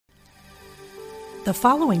The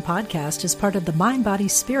following podcast is part of the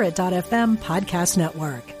MindBodySpirit.fm podcast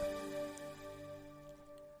network.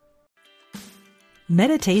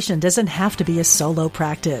 Meditation doesn't have to be a solo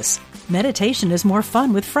practice. Meditation is more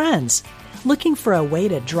fun with friends. Looking for a way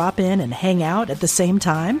to drop in and hang out at the same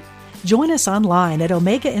time? Join us online at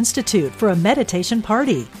Omega Institute for a meditation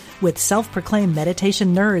party with self-proclaimed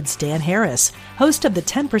meditation nerds Dan Harris, host of the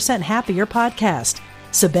 10% Happier podcast,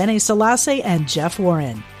 Sebene Selassie, and Jeff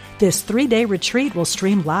Warren. This 3-day retreat will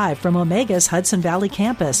stream live from Omega's Hudson Valley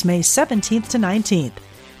campus May 17th to 19th.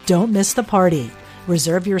 Don't miss the party.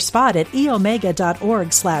 Reserve your spot at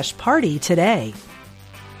eomega.org/party today.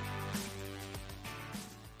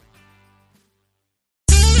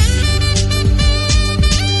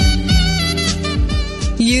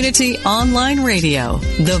 Unity Online Radio,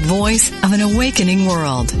 the voice of an awakening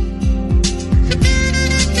world.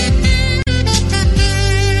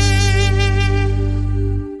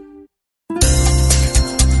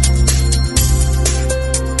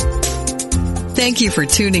 Thank you for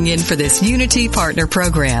tuning in for this Unity Partner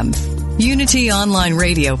Program. Unity Online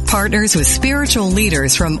Radio partners with spiritual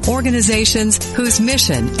leaders from organizations whose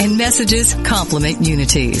mission and messages complement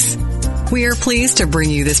Unity's. We are pleased to bring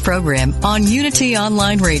you this program on Unity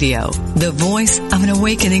Online Radio, the voice of an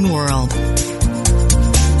awakening world.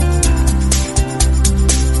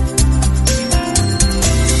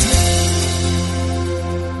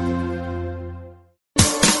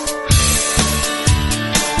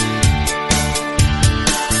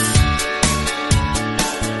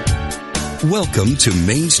 Welcome to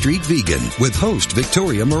Main Street Vegan with host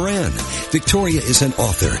Victoria Moran. Victoria is an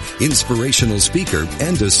author, inspirational speaker,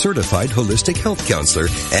 and a certified holistic health counselor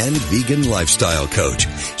and vegan lifestyle coach.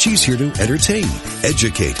 She's here to entertain,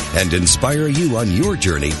 educate, and inspire you on your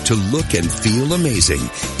journey to look and feel amazing,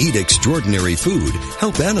 eat extraordinary food,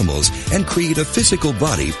 help animals, and create a physical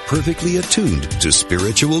body perfectly attuned to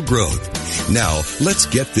spiritual growth. Now, let's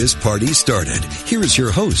get this party started. Here is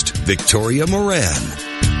your host, Victoria Moran.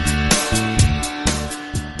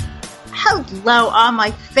 Hello, all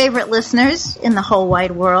my favorite listeners in the whole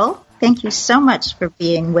wide world. Thank you so much for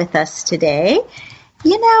being with us today.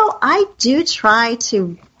 You know, I do try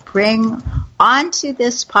to bring onto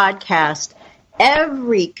this podcast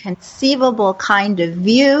every conceivable kind of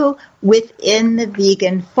view within the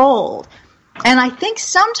vegan fold. And I think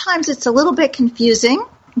sometimes it's a little bit confusing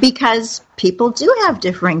because people do have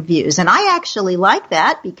differing views. And I actually like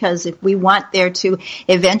that because if we want there to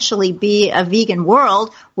eventually be a vegan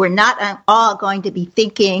world, we're not all going to be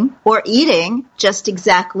thinking or eating just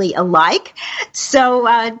exactly alike. So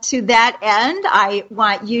to that end, I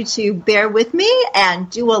want you to bear with me and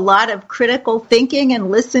do a lot of critical thinking and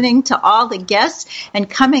listening to all the guests and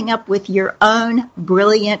coming up with your own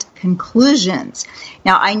brilliant conclusions.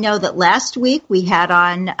 Now, I know that last week we had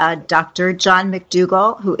on Dr. John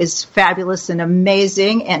McDougall, who is fabulous and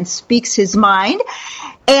amazing and speaks his mind.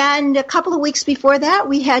 And a couple of weeks before that,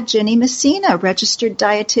 we had Jenny Messina, registered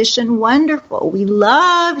dietitian. Wonderful. We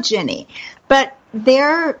love Jenny. But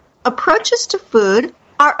their approaches to food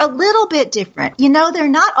are a little bit different. You know, they're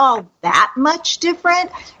not all that much different,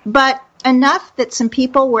 but enough that some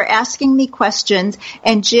people were asking me questions,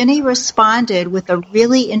 and Jenny responded with a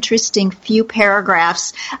really interesting few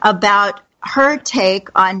paragraphs about her take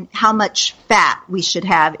on how much fat we should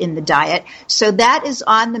have in the diet. So that is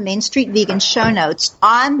on the Main Street Vegan show notes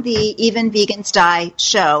on the Even Vegans Die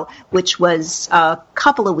show, which was a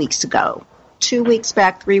couple of weeks ago. 2 weeks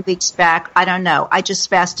back, 3 weeks back, I don't know. I just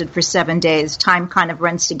fasted for 7 days. Time kind of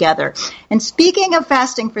runs together. And speaking of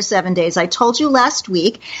fasting for 7 days, I told you last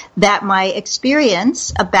week that my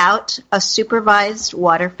experience about a supervised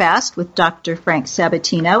water fast with Dr. Frank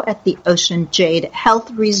Sabatino at the Ocean Jade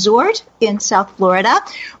Health Resort in South Florida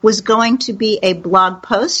was going to be a blog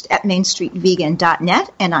post at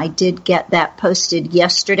mainstreetvegan.net, and I did get that posted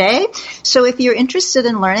yesterday. So if you're interested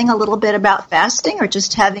in learning a little bit about fasting or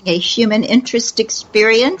just having a human interest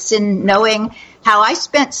experience in knowing how I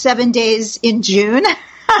spent 7 days in June,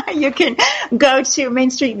 you can go to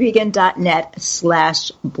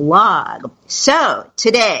mainstreetvegan.net/blog. So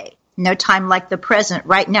today, no time like the present,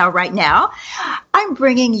 right now, I'm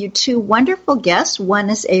bringing you two wonderful guests. One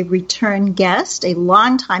is a return guest, a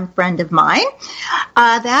longtime friend of mine.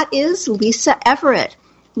 That is Lisa Everett.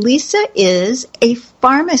 Lisa is a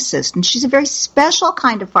pharmacist, and she's a very special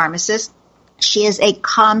kind of pharmacist. She is a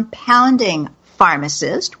compounding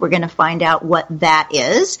pharmacist. We're going to find out what that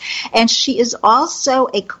is. And she is also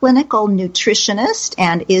a clinical nutritionist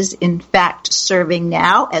and is, in fact, serving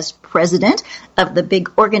now as president of the big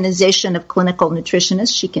organization of clinical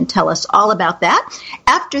nutritionists. She can tell us all about that.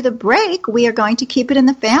 After the break, we are going to keep it in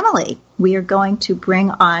the family. We are going to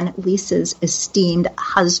bring on Lisa's esteemed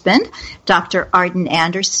husband, Dr. Arden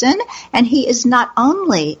Anderson, and he is not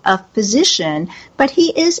only a physician, but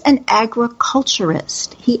he is an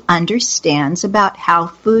agriculturist. He understands about how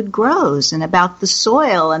food grows and about the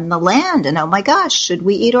soil and the land, and oh my gosh, should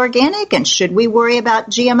we eat organic and should we worry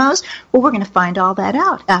about GMOs? Well, we're going to find all that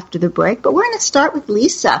out after the break, but we're going to start with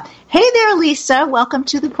Lisa. Hey there, Lisa. Welcome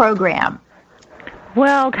to the program.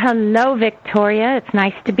 Well, hello, Victoria. It's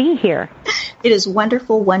nice to be here. It is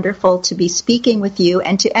wonderful, wonderful to be speaking with you.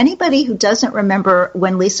 And to anybody who doesn't remember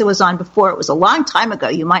when Lisa was on before, it was a long time ago.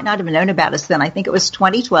 You might not have known about us then. I think it was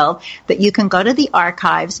 2012, that you can go to the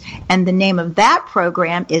archives. And the name of that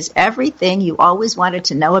program is Everything You Always Wanted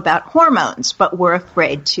to Know About Hormones, but Were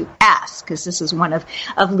Afraid to Ask, because this is one of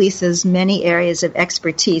Lisa's many areas of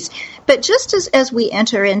expertise. But just as we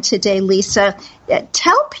enter in today, Lisa,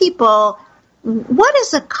 tell people, what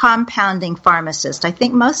is a compounding pharmacist? I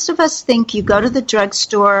think most of us think you go to the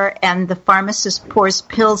drugstore and the pharmacist pours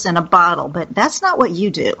pills in a bottle, but that's not what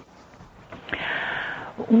you do.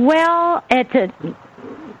 Well, it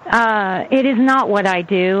is not what I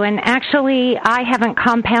do, and actually I haven't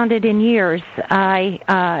compounded in years. I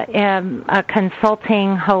am a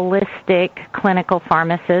consulting holistic clinical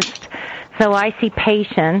pharmacist, so I see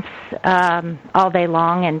patients all day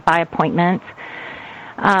long and by appointment.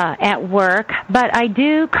 At work, but I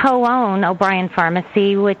do co-own O'Brien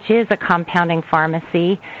Pharmacy, which is a compounding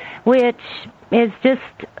pharmacy, which is just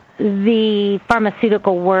the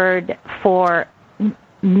pharmaceutical word for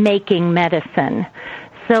making medicine.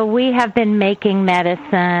 So we have been making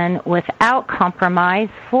medicine without compromise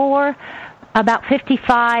for about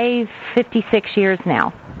 55, 56 years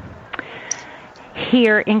now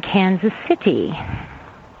here in Kansas City.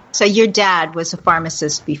 So your dad was a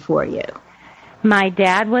pharmacist before you? My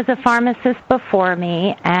dad was a pharmacist before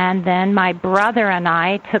me, and then my brother and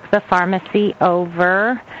I took the pharmacy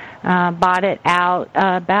over, bought it out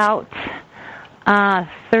about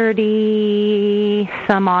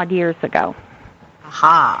 30-some-odd years ago.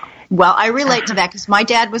 Aha. Well, I relate to that because my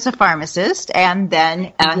dad was a pharmacist, and then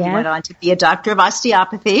he went on to be a doctor of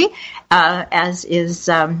osteopathy, as is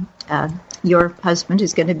your husband,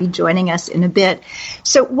 who's going to be joining us in a bit.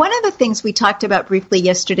 So one of the things we talked about briefly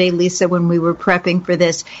yesterday, Lisa, when we were prepping for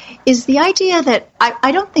this, is the idea that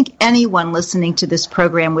I don't think anyone listening to this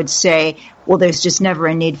program would say, well, there's just never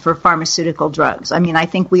a need for pharmaceutical drugs. I mean, I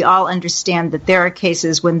think we all understand that there are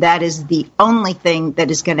cases when that is the only thing that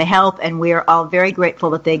is going to help, and we are all very grateful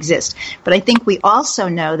that they exist. But I think we also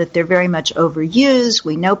know that they're very much overused.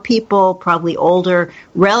 We know people, probably older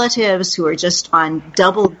relatives, who are just on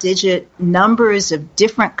double-digit numbers of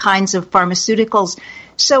different kinds of pharmaceuticals.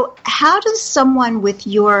 So how does someone with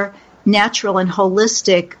your natural and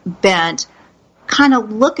holistic bent kind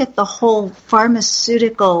of look at the whole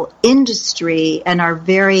pharmaceutical industry and our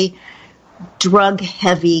very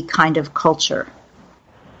drug-heavy kind of culture?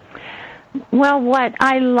 Well, what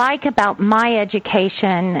I like about my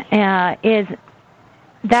education is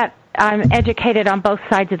that I'm educated on both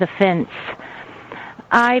sides of the fence.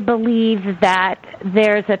 I believe that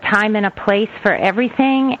there's a time and a place for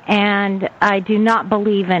everything, and I do not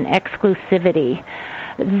believe in exclusivity.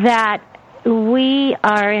 That we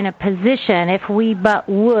are in a position, if we but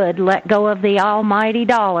would let go of the almighty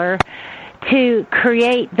dollar, to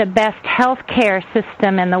create the best healthcare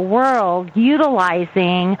system in the world,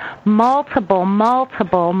 utilizing multiple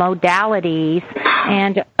modalities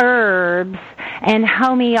and herbs and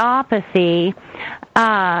homeopathy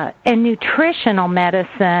and nutritional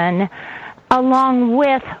medicine, along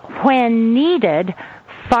with, when needed,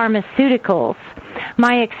 pharmaceuticals.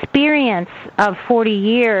 My experience of 40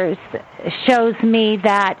 years shows me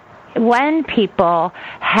that when people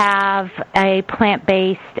have a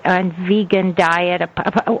plant-based and vegan diet,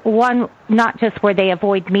 one not just where they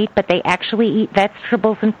avoid meat, but they actually eat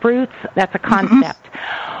vegetables and fruits, that's a concept.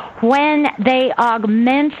 Mm-hmm. When they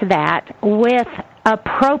augment that with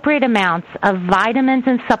appropriate amounts of vitamins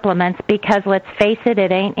and supplements, because let's face it,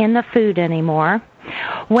 it ain't in the food anymore,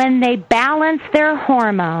 when they balance their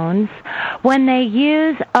hormones, when they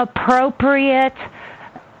use appropriate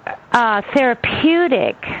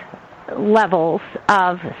therapeutic levels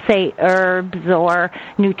of, say, herbs or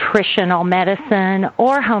nutritional medicine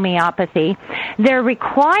or homeopathy, their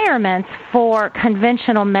requirements for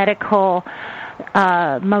conventional medical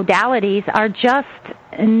modalities are just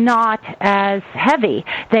not as heavy.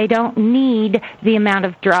 They don't need the amount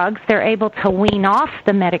of drugs. They're able to wean off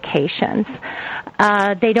the medications.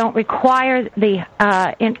 They don't require the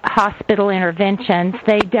hospital interventions.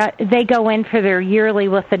 They go in for their yearly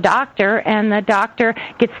with the doctor, and the doctor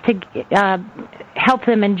gets to help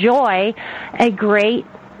them enjoy a great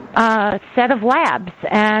set of labs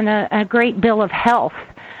and a great bill of health.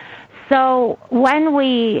 So when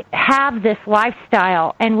we have this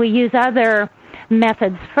lifestyle and we use other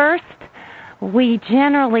methods first, we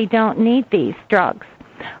generally don't need these drugs.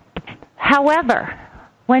 However,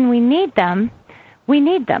 when we need them, we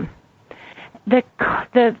need them. The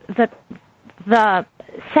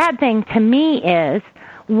sad thing to me is,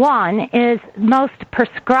 one, is most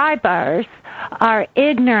prescribers are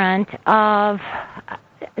ignorant of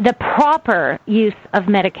the proper use of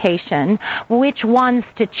medication, which ones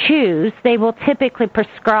to choose. They will typically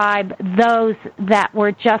prescribe those that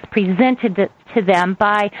were just presented to them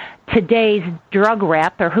by today's drug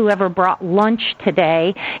rep or whoever brought lunch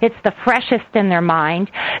today. It's the freshest in their mind.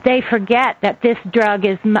 They forget that this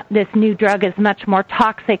new drug is much more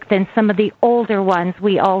toxic than some of the older ones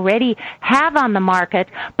we already have on the market,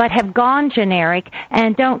 but have gone generic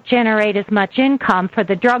and don't generate as much income for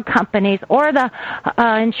the drug companies or the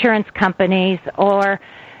insurance companies or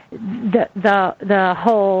the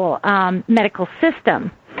whole medical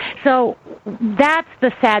system. So that's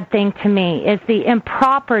the sad thing to me, is the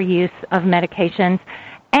improper use of medications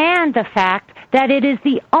and the fact that it is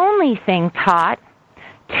the only thing taught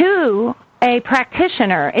to a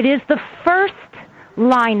practitioner. It is the first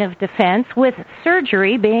line of defense, with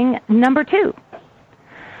surgery being number 2.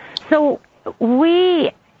 So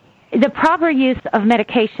the proper use of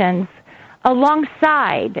medications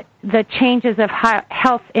alongside the changes of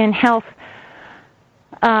health and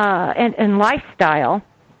lifestyle,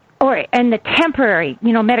 and the temporary,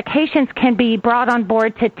 medications can be brought on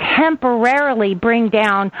board to temporarily bring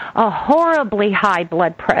down a horribly high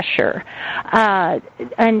blood pressure,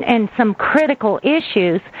 and some critical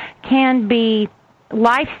issues can be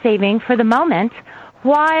life-saving for the moment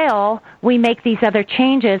while we make these other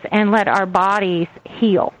changes and let our bodies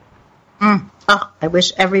heal. Oh, I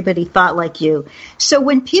wish everybody thought like you. So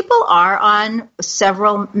when people are on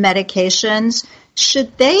several medications,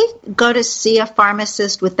 should they go to see a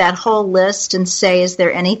pharmacist with that whole list and say, is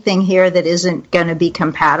there anything here that isn't going to be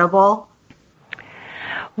compatible?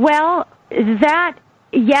 Well,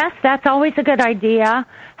 yes, that's always a good idea.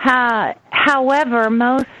 However,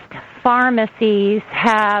 most pharmacies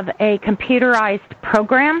have a computerized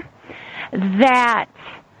program that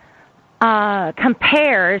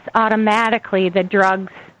compares automatically the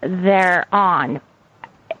drugs they're on.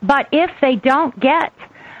 But if they don't get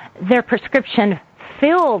their prescription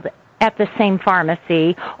filled at the same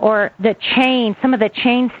pharmacy, or some of the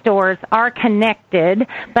chain stores are connected,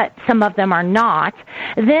 but some of them are not,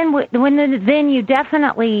 then you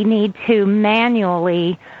definitely need to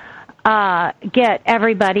manually get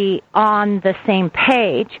everybody on the same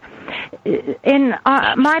page. In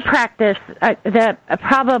my practice,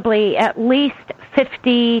 probably at least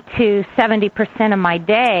 50 to 70% of my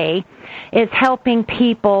day is helping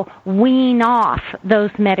people wean off those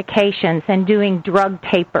medications and doing drug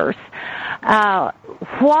tapers,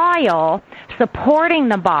 while supporting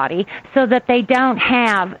the body so that they don't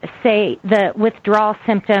have, say, the withdrawal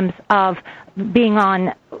symptoms of being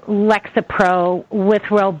on Lexapro with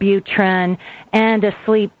Wellbutrin and a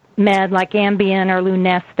sleep med like Ambien or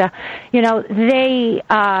Lunesta. They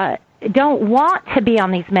don't want to be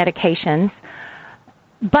on these medications,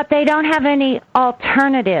 but they don't have any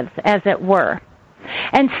alternatives, as it were.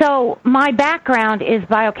 And so my background is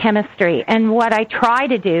biochemistry, and what I try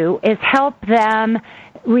to do is help them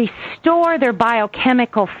restore their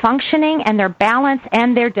biochemical functioning and their balance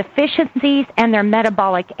and their deficiencies and their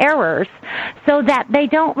metabolic errors so that they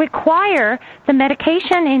don't require the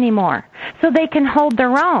medication anymore, so they can hold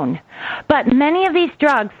their own. But many of these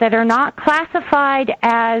drugs that are not classified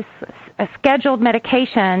as scheduled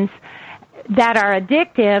medications that are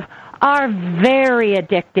addictive are very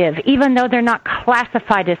addictive, even though they're not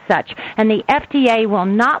classified as such. And the FDA will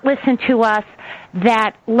not listen to us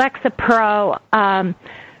that Lexapro,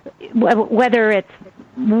 whether it's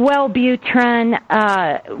Wellbutrin,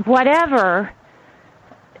 whatever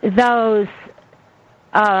those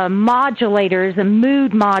modulators and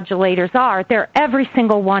mood modulators are, they're every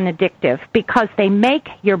single one addictive because they make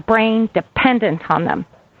your brain dependent on them.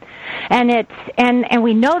 And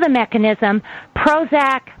we know the mechanism.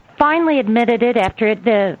 Prozac finally admitted it after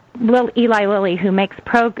the Eli Lilly, who makes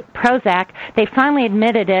Prozac, they finally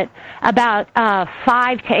admitted it about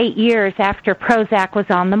 5 to 8 years after Prozac was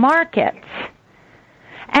on the market.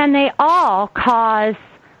 And they all cause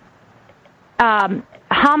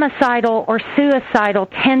homicidal or suicidal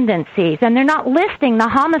tendencies. And they're not listing the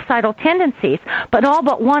homicidal tendencies, but all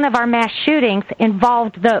but one of our mass shootings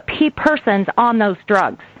involved the persons on those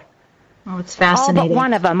drugs. Oh, it's fascinating. All but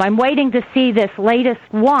one of them. I'm waiting to see this latest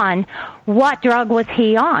one. What drug was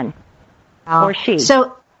he on? Or she?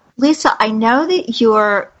 So, Lisa, I know that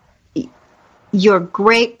your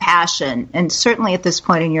great passion, and certainly at this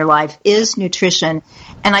point in your life, is nutrition.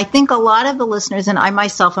 And I think a lot of the listeners, and I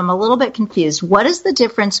myself, am a little bit confused. What is the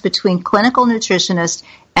difference between clinical nutritionist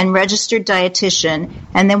and registered dietitian?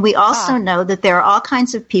 And then we also know that there are all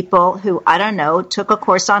kinds of people who, I don't know, took a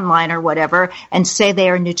course online or whatever and say they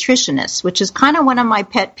are nutritionists, which is kind of one of my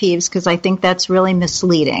pet peeves because I think that's really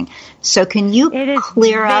misleading. So can you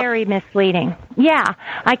clear up? It is very misleading. Yeah,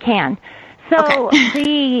 I can. So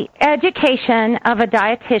the education of a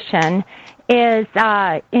dietitian is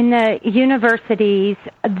in the universities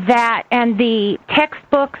and the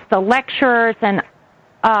textbooks, the lecturers, and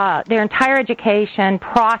their entire education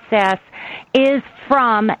process is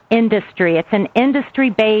from industry. It's an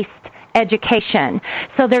industry-based education.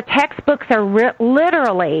 So their textbooks are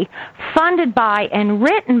literally funded by and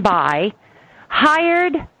written by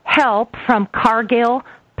hired help from Cargill,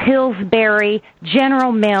 Pillsbury,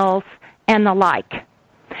 General Mills, and the like.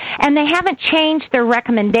 And they haven't changed their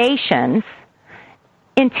recommendations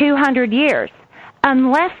in 200 years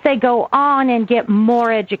unless they go on and get more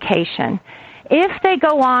education. If they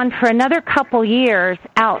go on for another couple years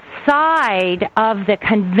outside of the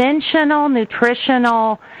conventional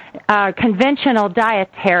conventional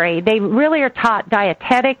dietary, they really are taught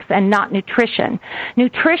dietetics and not nutrition.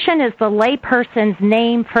 Nutrition is the layperson's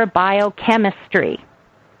name for biochemistry.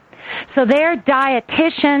 So they're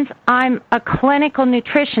dietitians. I'm a clinical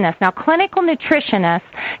nutritionist. Now, clinical nutritionists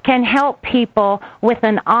can help people with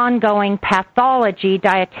an ongoing pathology.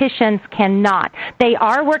 Dietitians cannot. They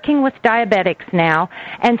are working with diabetics now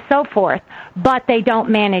and so forth, but they don't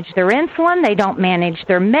manage their insulin. They don't manage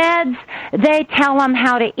their meds. They tell them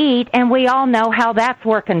how to eat, and we all know how that's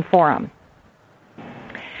working for them.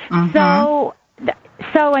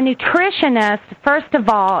 So a nutritionist, first of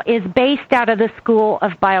all, is based out of the School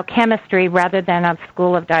of Biochemistry rather than a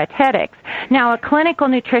School of Dietetics. Now, a clinical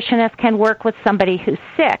nutritionist can work with somebody who's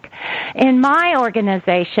sick. In my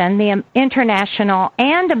organization, the International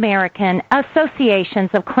and American Associations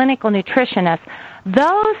of Clinical Nutritionists,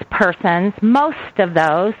 those persons, most of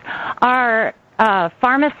those, are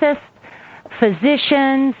pharmacists,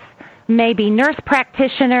 physicians, maybe nurse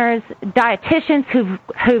practitioners, dietitians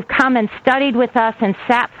who've come and studied with us and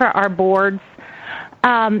sat for our boards.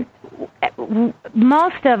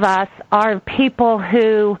 Most of us are people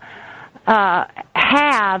who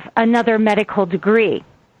have another medical degree.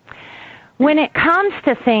 When it comes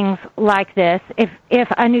to things like this, if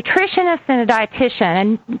a nutritionist and a dietitian,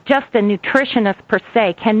 and just a nutritionist per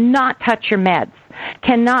se, cannot touch your meds,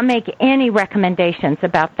 cannot make any recommendations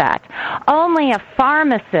about that, only a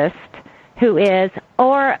pharmacist who is,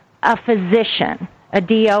 or a physician, a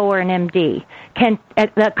DO or an MD, can,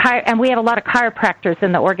 and we have a lot of chiropractors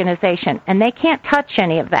in the organization, and they can't touch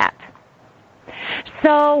any of that.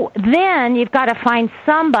 So then you've got to find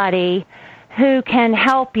somebody who can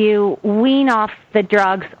help you wean off the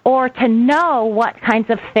drugs or to know what kinds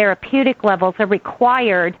of therapeutic levels are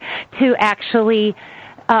required to actually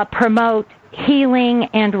promote healing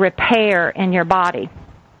and repair in your body.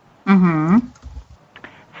 Mm-hmm.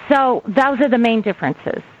 So those are the main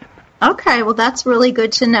differences. Okay, well, that's really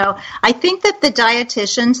good to know. I think that the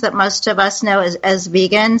dietitians that most of us know as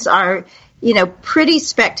vegans are, pretty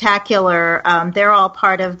spectacular. They're all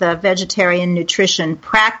part of the Vegetarian Nutrition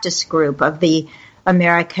Practice Group of the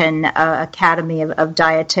American Academy of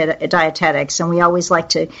Dietetics, and we always like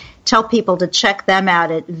to tell people to check them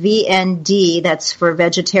out at VND, that's for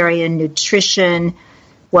Vegetarian Nutrition.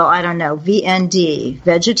 Well, I don't know, VND,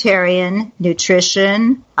 Vegetarian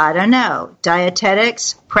Nutrition, I don't know,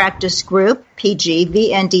 Dietetics Practice Group, PG,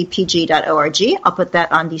 VNDPG.org. I'll put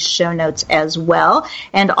that on the show notes as well.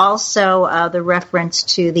 And also the reference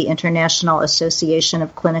to the International Association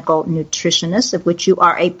of Clinical Nutritionists, of which you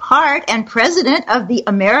are a part and president of the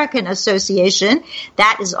American Association.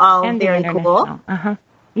 That is all and very cool. Uh-huh.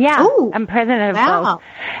 Yeah, Ooh, I'm president of wow. both.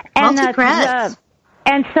 And multi-press.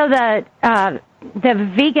 And so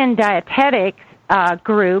the vegan dietetics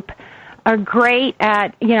group are great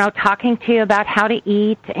at, talking to you about how to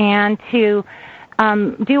eat and to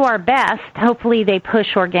do our best. Hopefully they push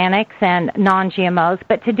organics and non-GMOs,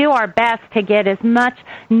 but to do our best to get as much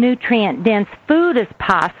nutrient-dense food as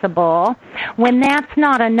possible. When that's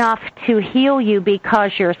not enough to heal you because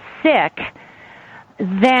you're sick,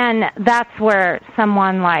 then that's where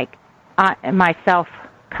someone like myself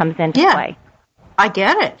comes into play. I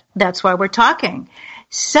get it. That's why we're talking.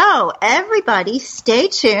 So everybody, stay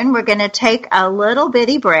tuned. We're going to take a little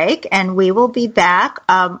bitty break, and we will be back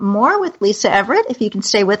more with Lisa Everett, if you can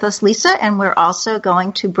stay with us, Lisa. And we're also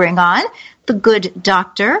going to bring on the good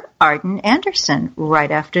Dr. Arden Anderson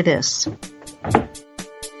right after this.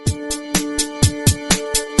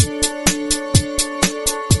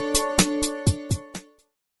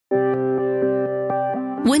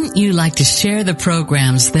 Wouldn't you like to share the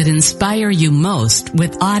programs that inspire you most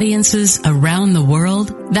with audiences around the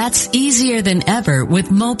world? That's easier than ever with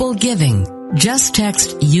mobile giving. Just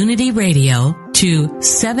text Unity Radio to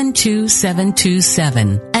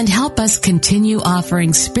 72727 and help us continue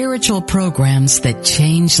offering spiritual programs that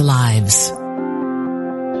change lives.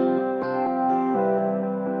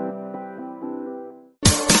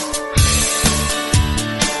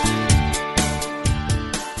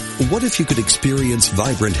 What if you could experience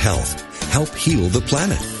vibrant health, help heal the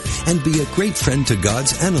planet, and be a great friend to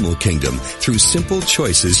God's animal kingdom through simple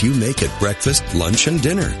choices you make at breakfast, lunch, and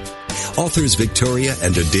dinner? Authors Victoria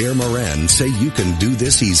and Adair Moran say you can do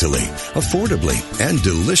this easily, affordably, and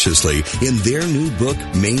deliciously in their new book,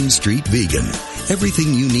 Main Street Vegan.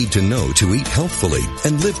 Everything you need to know to eat healthfully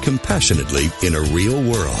and live compassionately in a real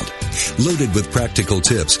world. Loaded with practical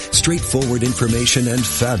tips, straightforward information, and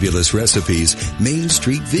fabulous recipes, Main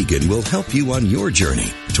Street Vegan will help you on your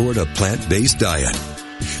journey toward a plant-based diet.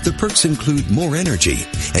 The perks include more energy,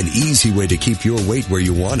 an easy way to keep your weight where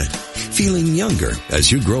you want it, feeling younger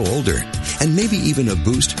as you grow older, and maybe even a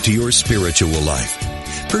boost to your spiritual life.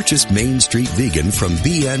 Purchase Main Street Vegan from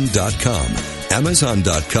BN.com,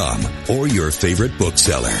 Amazon.com, or your favorite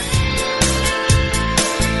bookseller.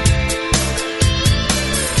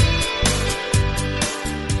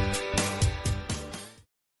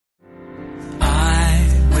 I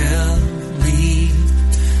will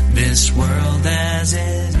leave this world as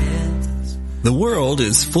it is. The world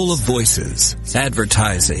is full of voices,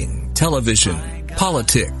 advertising, television,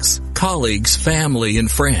 politics, colleagues, family, and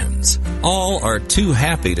friends. All are too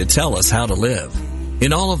happy to tell us how to live.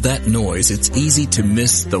 In all of that noise, it's easy to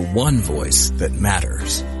miss the one voice that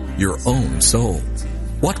matters, your own soul.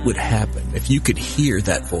 What would happen if you could hear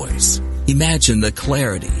that voice? Imagine the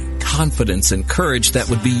clarity, confidence, and courage that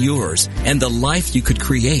would be yours and the life you could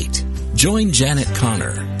create. Join Janet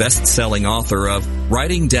Connor, best-selling author of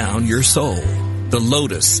Writing Down Your Soul, The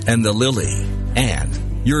Lotus and the Lily, and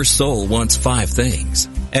Your Soul Wants 5 Things,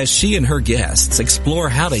 as she and her guests explore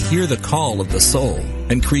how to hear the call of the soul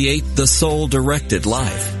and create the soul-directed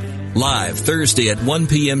life. Live Thursday at 1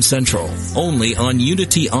 p.m. Central, only on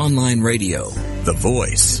Unity Online Radio, the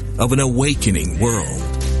voice of an awakening world.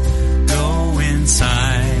 Go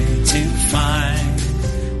inside to find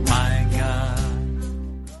my God.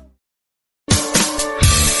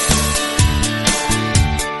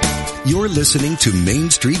 You're listening to Main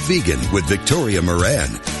Street Vegan with Victoria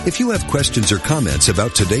Moran. If you have questions or comments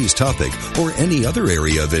about today's topic or any other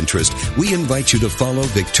area of interest, we invite you to follow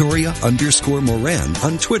Victoria_Moran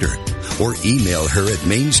on Twitter or email her at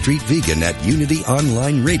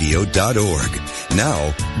mainstreetvegan@unityonlineradio.org.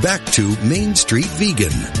 Now, back to Main Street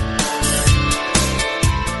Vegan.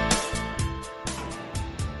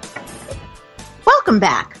 Welcome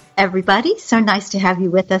back, everybody. So nice to have you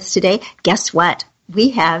with us today. Guess what?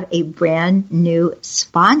 We have a brand new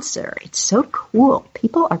sponsor. It's so cool.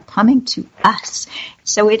 People are coming to us.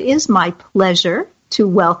 So it is my pleasure to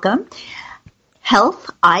welcome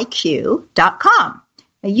healthiq.com.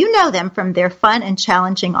 Now, you know them from their fun and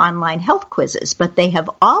challenging online health quizzes, but they have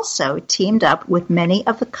also teamed up with many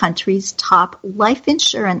of the country's top life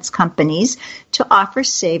insurance companies to offer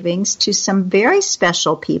savings to some very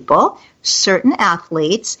special people, certain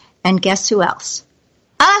athletes, and guess who else?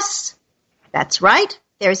 Us! That's right.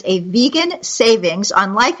 There's a vegan savings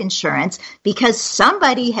on life insurance because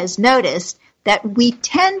somebody has noticed that we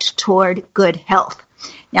tend toward good health.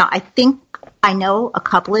 Now, I think I know a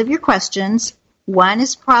couple of your questions. One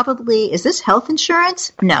is probably, is this health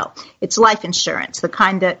insurance? No, it's life insurance, the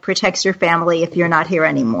kind that protects your family if you're not here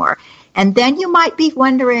anymore. And then you might be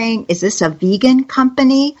wondering, is this a vegan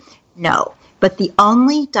company? No, but the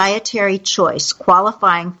only dietary choice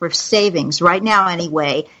qualifying for savings right now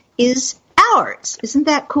anyway is ours. Isn't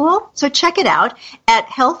that cool? So check it out at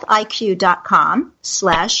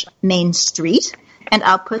healthiq.com/Main Street. And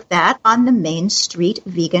I'll put that on the Main Street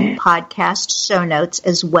Vegan podcast show notes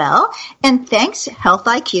as well. And thanks, Health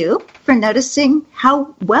IQ, for noticing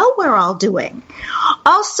how well we're all doing.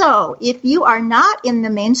 Also, if you are not in the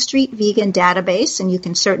Main Street Vegan database, and you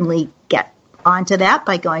can certainly get onto that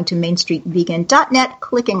by going to mainstreetvegan.net,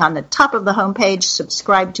 clicking on the top of the homepage,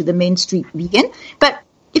 subscribe to the Main Street Vegan. But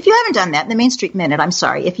if you haven't done that, the Main Street Minute, I'm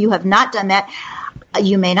sorry, if you have not done that,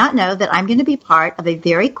 you may not know that I'm going to be part of a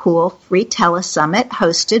very cool free telesummit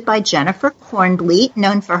hosted by Jennifer Cornbleet,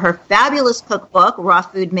 known for her fabulous cookbook, Raw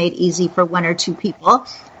Food Made Easy for One or Two People.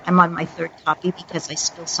 I'm on my third copy because I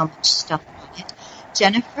spill so much stuff on it.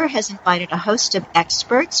 Jennifer has invited a host of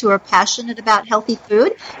experts who are passionate about healthy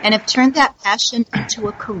food and have turned that passion into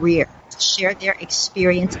a career to share their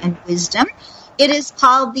experience and wisdom. It is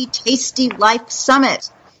called the Tasty Life Summit,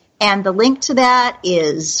 and the link to that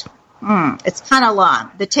is... it's kind of long.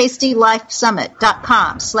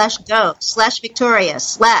 thetastylifesummit.com/go/Victoria/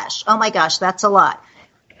 oh my gosh, that's a lot.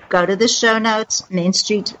 Go to the show notes, Main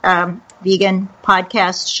Street Vegan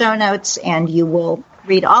Podcast show notes, and you will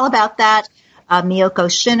read all about that. Miyoko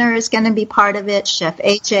Schinner is going to be part of it, Chef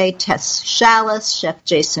AJ, Tess Shallis, Chef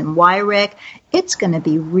Jason Wyrick. It's going to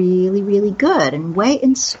be really, really good and way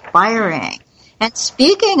inspiring. And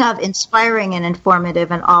speaking of inspiring and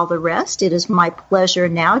informative and all the rest, it is my pleasure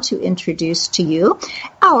now to introduce to you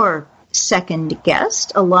our second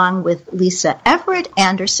guest, along with Lisa Everett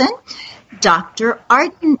Anderson. Dr.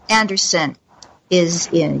 Arden Anderson is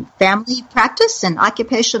in family practice and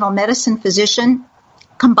occupational medicine physician,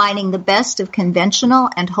 combining the best of conventional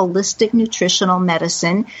and holistic nutritional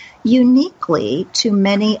medicine uniquely to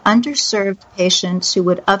many underserved patients who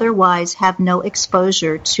would otherwise have no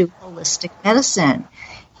exposure to holistic medicine.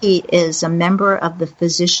 He is a member of the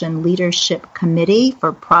Physician Leadership Committee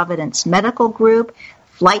for Providence Medical Group,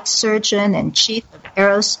 flight surgeon and chief of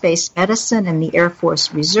aerospace medicine in the Air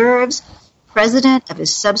Force Reserves, president of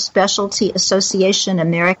his subspecialty association,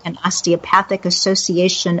 American Osteopathic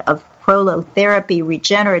Association of Prolotherapy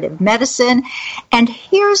Regenerative Medicine. And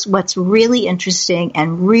here's what's really interesting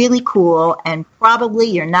and really cool, and probably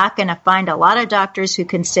you're not going to find a lot of doctors who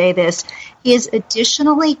can say this. He is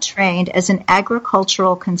additionally trained as an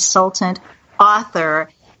agricultural consultant, author,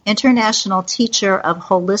 international teacher of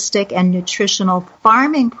holistic and nutritional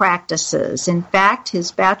farming practices. In fact,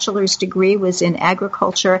 his bachelor's degree was in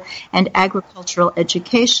agriculture and agricultural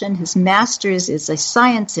education. His master's is a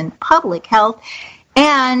science in public health,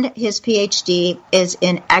 and his PhD is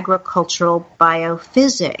in agricultural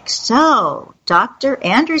biophysics. So, Dr.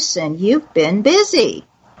 Anderson, you've been busy.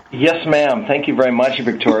 Yes, ma'am. Thank you very much,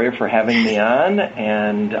 Victoria, for having me on,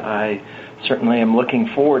 and I certainly am looking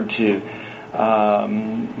forward to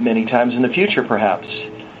many times in the future, perhaps.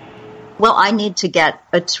 Well, I need to get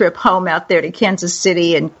a trip home out there to Kansas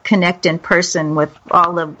City and connect in person with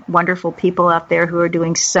all the wonderful people out there who are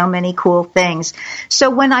doing so many cool things.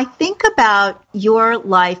 So when I think about your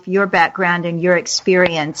life, your background, and your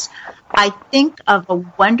experience, I think of a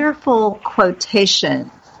wonderful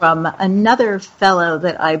quotation from another fellow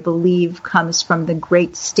that I believe comes from the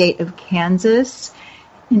great state of Kansas.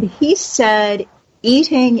 And he said,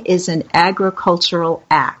 "Eating is an agricultural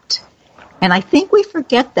act." And I think we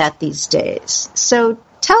forget that these days. So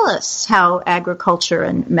tell us how agriculture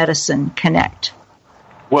and medicine connect.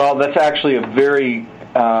 Well, that's actually a very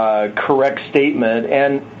correct statement.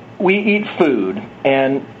 And we eat food,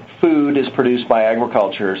 and food is produced by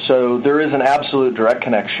agriculture. So there is an absolute direct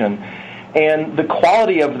connection. And the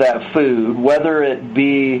quality of that food, whether it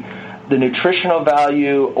be the nutritional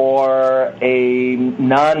value or a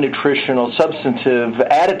non-nutritional substantive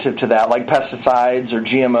additive to that, like pesticides or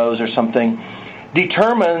GMOs or something,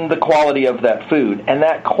 determine the quality of that food. And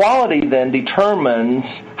that quality then determines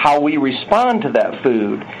how we respond to that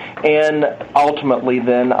food and ultimately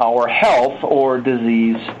then our health or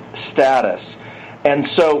disease status. And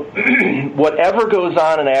so whatever goes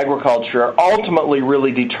on in agriculture ultimately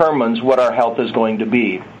really determines what our health is going to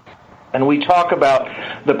be. And we talk about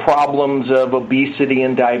the problems of obesity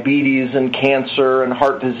and diabetes and cancer and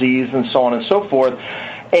heart disease and so on and so forth.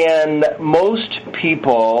 And most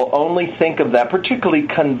people only think of that, particularly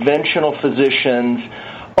conventional physicians,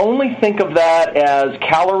 only think of that as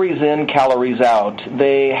calories in, calories out.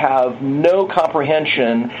 They have no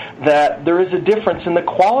comprehension that there is a difference in the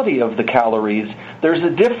quality of the calories. There's a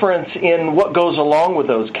difference in what goes along with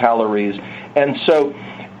those calories. And so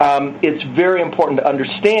it's very important to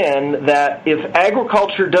understand that if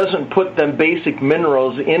agriculture doesn't put them basic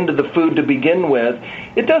minerals into the food to begin with,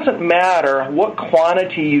 it doesn't matter what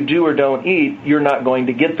quantity you do or don't eat, you're not going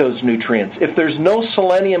to get those nutrients. If there's no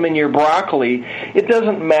selenium in your broccoli, it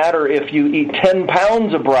doesn't matter if you eat 10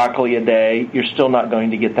 pounds of broccoli a day, you're still not going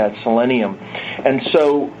to get that selenium. And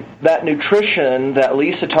so that nutrition that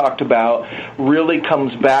Lisa talked about really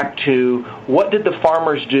comes back to what did the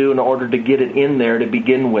farmers do in order to get it in there to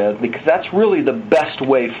begin with, because that's really the best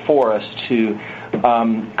way for us to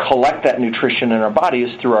collect that nutrition in our body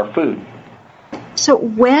is through our food. So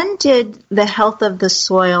when did the health of the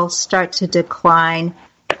soil start to decline,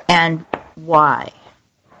 and why?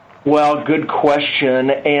 Well, good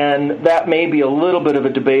question, and that may be a little bit of a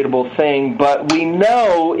debatable thing, but we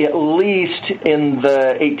know at least in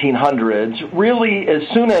the 1800s, really as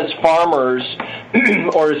soon as farmers,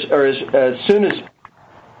 or as soon as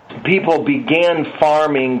people began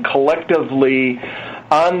farming collectively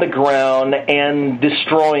on the ground and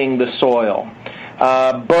destroying the soil,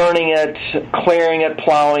 burning it, clearing it,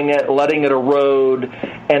 plowing it, letting it erode,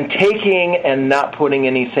 and taking and not putting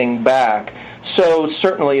anything back. So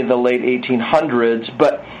certainly in the late 1800s,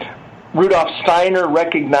 but Rudolf Steiner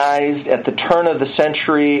recognized at the turn of the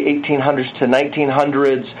century, 1800s to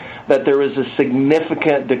 1900s, that there was a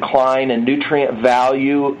significant decline in nutrient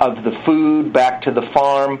value of the food back to the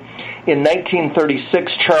farm. In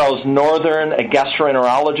 1936, Charles Northern, a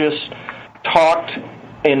gastroenterologist, talked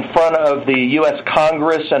in front of the U.S.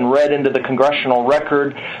 Congress and read into the congressional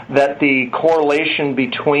record that the correlation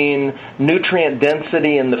between nutrient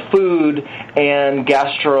density in the food and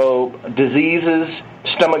gastro diseases,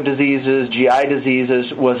 stomach diseases, GI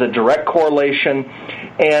diseases, was a direct correlation,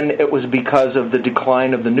 and it was because of the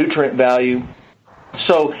decline of the nutrient value.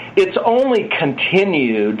 So it's only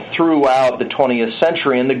continued throughout the 20th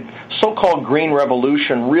century, and the so-called Green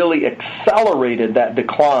Revolution really accelerated that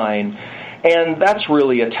decline. And that's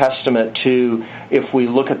really a testament to, if we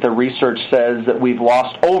look at the research says that we've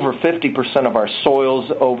lost over 50% of our soils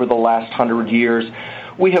over the last 100 years.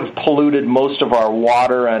 We have polluted most of our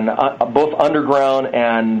water, and both underground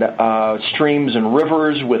and streams and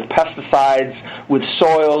rivers, with pesticides, with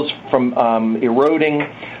soils from eroding.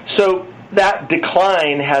 So that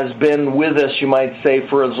decline has been with us, you might say,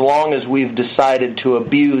 for as long as we've decided to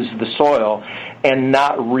abuse the soil and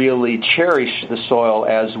not really cherish the soil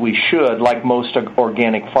as we should, like most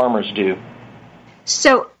organic farmers do.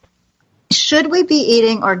 So should we be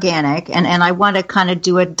eating organic? And I want to kind of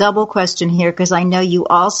do a double question here, because I know you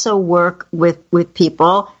also work with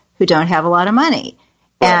people who don't have a lot of money.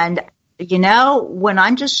 Right. And, you know, when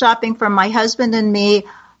I'm just shopping for my husband and me,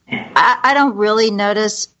 I don't really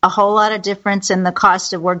notice a whole lot of difference in the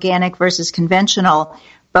cost of organic versus conventional.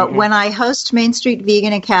 But when I host Main Street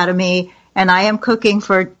Vegan Academy and I am cooking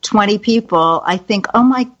for 20 people, I think, oh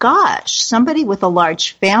my gosh, somebody with a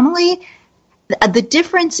large family, the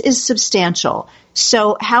difference is substantial.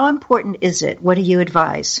 So how important is it? What do you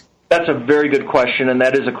advise? That's a very good question, and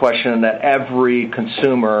that is a question that every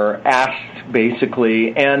consumer asks,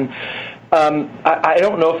 basically. And I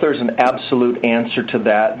don't know if there's an absolute answer to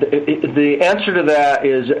that. The answer to that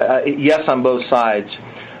is yes on both sides.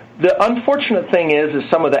 The unfortunate thing is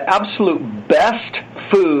some of the absolute best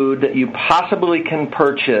food that you possibly can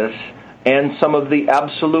purchase and some of the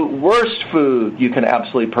absolute worst food you can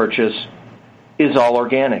absolutely purchase is all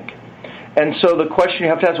organic. And so the question you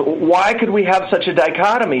have to ask, why could we have such a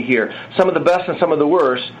dichotomy here? Some of the best and some of the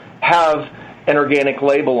worst have an organic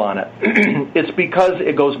label on it. It's because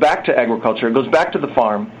it goes back to agriculture. It goes back to the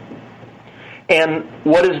farm. And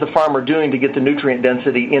what is the farmer doing to get the nutrient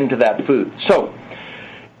density into that food? So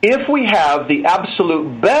if we have the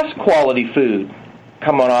absolute best quality food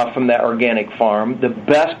coming off from that organic farm, the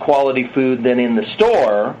best quality food then in the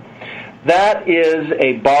store, that is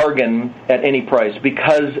a bargain at any price,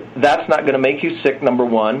 because that's not going to make you sick, number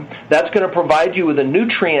one. That's going to provide you with a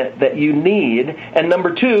nutrient that you need. And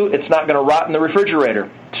number two, it's not going to rot in the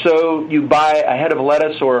refrigerator. So you buy a head of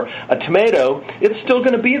lettuce or a tomato, it's still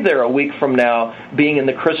going to be there a week from now being in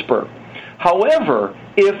the crisper. However,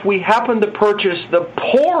 if we happen to purchase the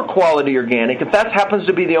poor quality organic, if that happens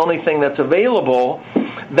to be the only thing that's available,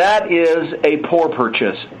 that is a poor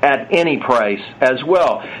purchase at any price as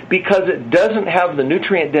well, because it doesn't have the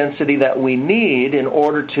nutrient density that we need in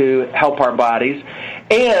order to help our bodies,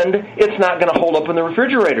 and it's not going to hold up in the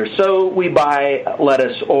refrigerator. So we buy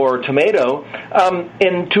lettuce or tomato.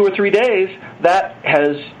 In 2 or 3 days, that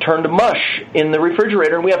has turned to mush in the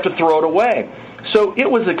refrigerator, and we have to throw it away. So it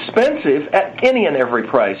was expensive at any and every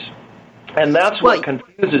price. And that's what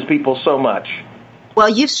confuses people so much. Well,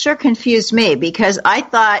 you've sure confused me, because I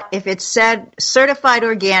thought if it said certified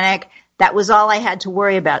organic, that was all I had to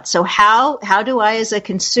worry about. So how do I as a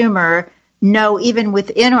consumer know, even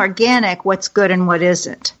within organic, what's good and what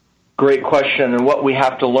isn't? Great question. And what we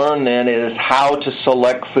have to learn then is how to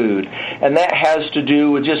select food. And that has to do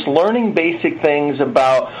with just learning basic things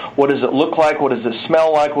about what does it look like, what does it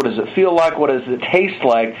smell like, what does it feel like, what does it taste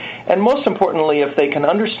like, and most importantly, if they can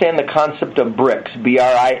understand the concept of Brix,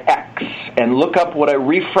 B-R-I-X, and look up what a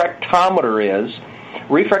refractometer is,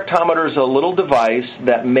 Refractometer is a little device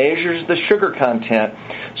that measures the sugar content.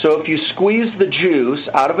 So if you squeeze the juice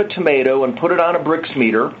out of a tomato and put it on a Brix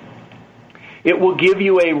meter, it will give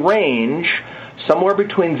you a range somewhere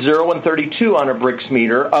between 0 and 32 on a Brix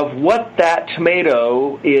meter of what that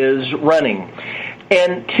tomato is running.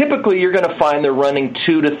 And typically you're going to find they're running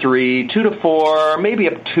 2 to 3, 2 to 4, maybe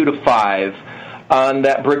up 2 to 5 on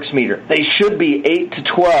that Brix meter. They should be 8 to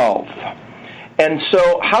 12. And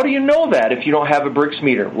so how do you know that if you don't have a Brix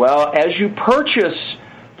meter? Well, as you purchase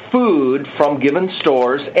food from given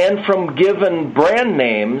stores and from given brand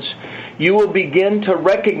names, you will begin to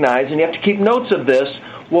recognize, and you have to keep notes of this,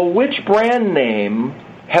 well, which brand name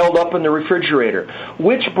held up in the refrigerator?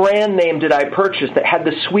 Which brand name did I purchase that had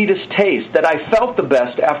the sweetest taste, that I felt the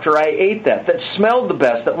best after I ate that smelled the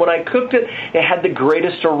best, that when I cooked it, it had the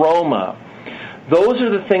greatest aroma? Those are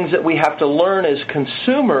the things that we have to learn as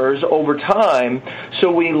consumers over time,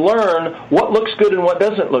 so we learn what looks good and what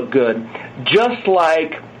doesn't look good. Just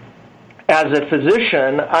like as a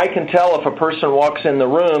physician, I can tell if a person walks in the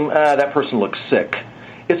room, that person looks sick.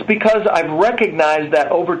 It's because I've recognized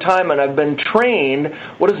that over time and I've been trained,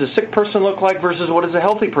 what does a sick person look like versus what does a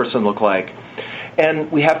healthy person look like?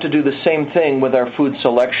 And we have to do the same thing with our food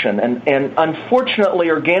selection. And unfortunately,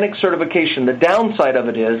 organic certification, the downside of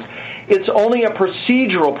it is, it's only a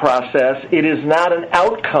procedural process. It is not an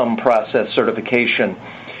outcome process certification.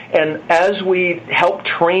 And as we help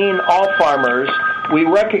train all farmers, we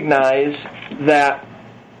recognize that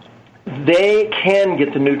they can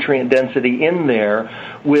get the nutrient density in there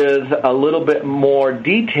with a little bit more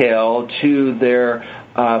detail to their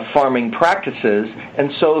farming practices,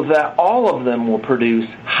 and so that all of them will produce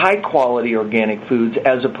high-quality organic foods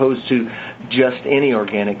as opposed to just any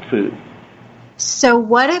organic food. So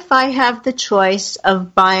what if I have the choice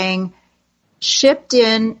of buying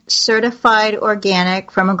shipped-in, certified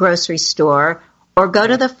organic from a grocery store, or go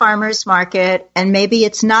to the farmer's market and maybe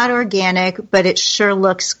it's not organic, but it sure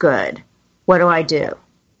looks good? What do I do?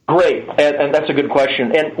 Great, and that's a good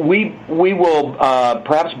question. And we will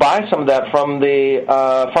perhaps buy some of that from the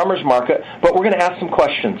farmer's market, but we're going to ask some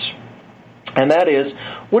questions. And that is,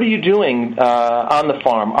 what are you doing on the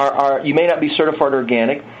farm? You may not be certified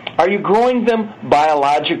organic. Are you growing them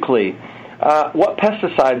biologically? What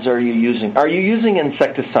pesticides are you using? Are you using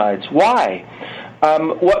insecticides? Why?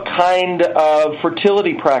 What kind of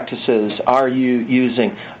fertility practices are you using?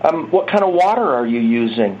 What kind of water are you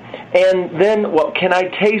using? And then, can I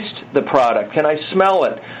taste the product? Can I smell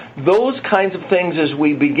it? Those kinds of things, as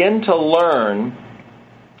we begin to learn,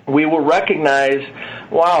 we will recognize,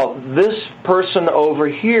 wow, this person over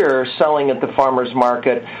here selling at the farmer's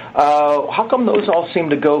market, how come those all seem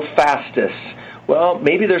to go fastest? Well,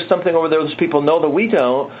 maybe there's something over there those people know that we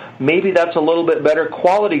don't. Maybe that's a little bit better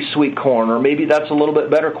quality sweet corn, or maybe that's a little bit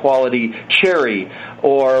better quality cherry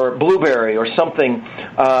or blueberry or something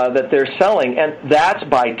that they're selling. And that's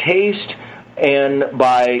by taste and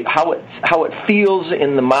by how it feels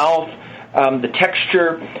in the mouth, the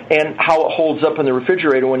texture, and how it holds up in the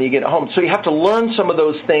refrigerator when you get home. So you have to learn some of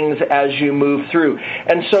those things as you move through.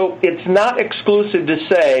 And so it's not exclusive to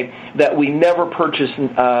say that we never purchase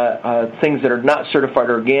things that are not certified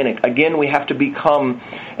organic. Again, we have to become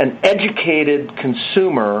an educated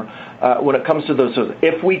consumer when it comes to those.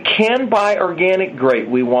 If we can buy organic, great.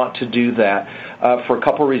 We want to do that for a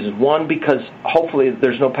couple of reasons. One, because hopefully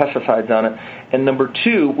there's no pesticides on it. And number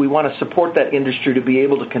two, we want to support that industry to be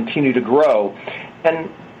able to continue to grow. And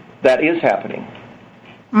that is happening.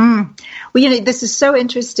 Well, this is so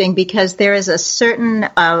interesting because there is a certain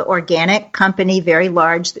organic company, very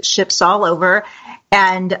large, that ships all over.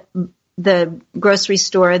 And the grocery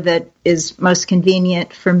store that is most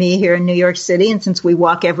convenient for me here in New York City, and since we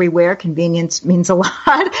walk everywhere, convenience means a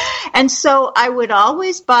lot. And so I would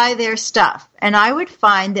always buy their stuff, and I would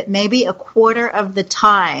find that maybe a quarter of the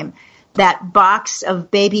time that box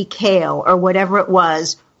of baby kale or whatever it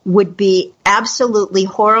was would be absolutely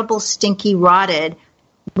horrible, stinky, rotted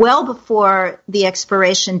well before the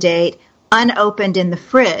expiration date, unopened in the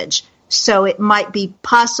fridge. So it might be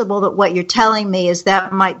possible that what you're telling me is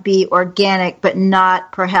that might be organic, but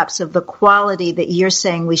not perhaps of the quality that you're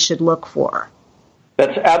saying we should look for.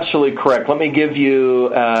 That's absolutely correct. Let me give you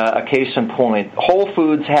a case in point. Whole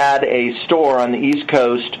Foods had a store on the East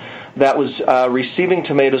Coast that was receiving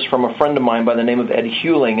tomatoes from a friend of mine by the name of Ed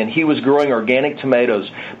Hewling, and he was growing organic tomatoes,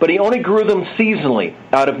 but he only grew them seasonally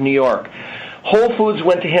out of New York. Whole Foods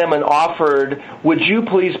went to him and offered, would you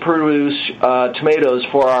please produce tomatoes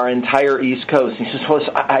for our entire East Coast? And he says, well,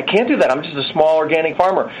 I can't do that. I'm just a small organic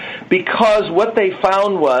farmer. Because what they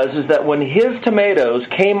found is that when his tomatoes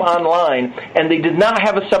came online, and they did not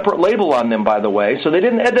have a separate label on them, by the way, so they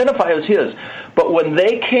didn't identify as his, but when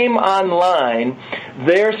they came online,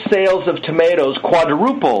 their sales of tomatoes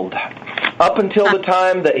quadrupled. Up until the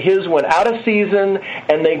time that his went out of season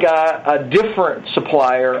and they got a different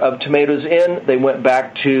supplier of tomatoes in, they went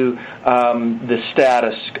back to the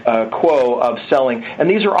status quo of selling. And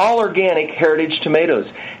these are all organic heritage tomatoes.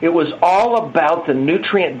 It was all about the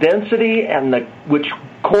nutrient density and which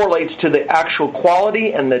correlates to the actual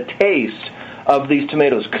quality and the taste of these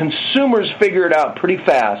tomatoes. Consumers figure it out pretty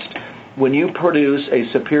fast. When you produce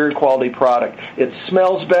a superior quality product, it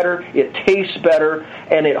smells better, it tastes better,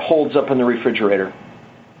 and it holds up in the refrigerator.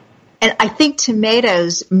 And I think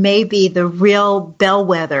tomatoes may be the real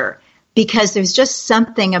bellwether, because there's just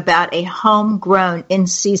something about a homegrown,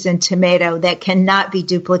 in-season tomato that cannot be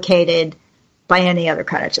duplicated by any other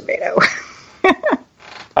kind of tomato.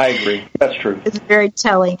 I agree. That's true. It's very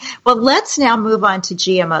telling. Well, let's now move on to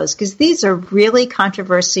GMOs, because these are really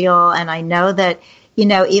controversial, and I know that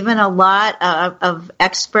even a lot of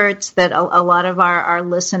experts that a lot of our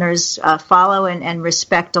listeners follow and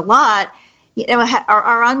respect a lot,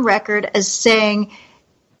 are on record as saying,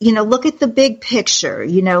 look at the big picture,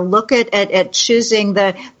 look at choosing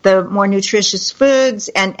the more nutritious foods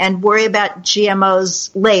and worry about GMOs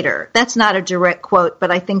later. That's not a direct quote, but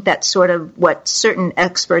I think that's sort of what certain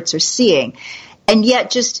experts are seeing. And yet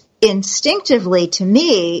just instinctively, to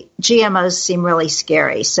me, GMOs seem really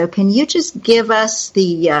scary. So can you just give us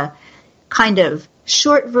the kind of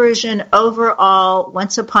short version overall,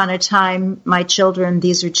 once upon a time, my children,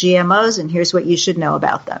 these are GMOs, and here's what you should know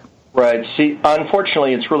about them? Right. See,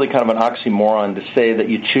 unfortunately, it's really kind of an oxymoron to say that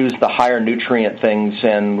you choose the higher nutrient things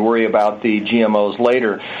and worry about the GMOs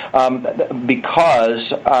later, because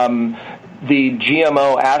the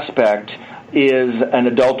GMO aspect is an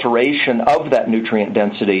adulteration of that nutrient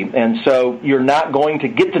density. And so you're not going to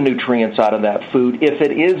get the nutrients out of that food if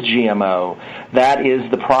it is GMO. That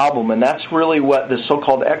is the problem. And that's really what the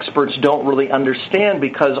so-called experts don't really understand,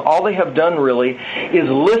 because all they have done really is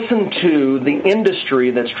listen to the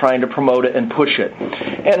industry that's trying to promote it and push it.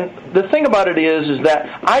 And the thing about it is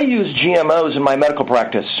that I use GMOs in my medical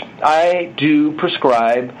practice. I do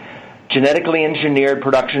prescribe genetically engineered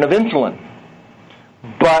production of insulin.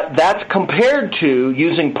 But that's compared to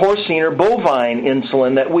using porcine or bovine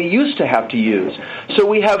insulin that we used to have to use. So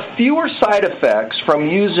we have fewer side effects from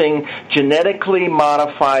using genetically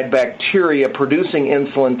modified bacteria producing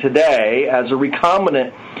insulin today as a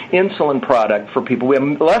recombinant insulin product for people. We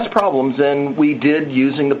have less problems than we did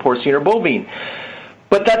using the porcine or bovine.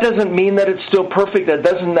 But that doesn't mean that it's still perfect. That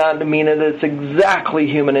doesn't mean that it's exactly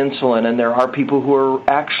human insulin, and there are people who are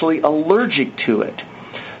actually allergic to it.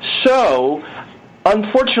 So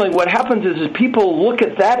unfortunately, what happens is people look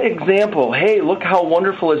at that example, hey, look how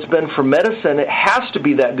wonderful it's been for medicine, it has to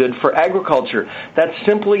be that good for agriculture. That's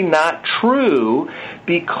simply not true,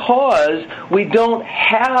 because we don't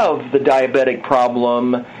have the diabetic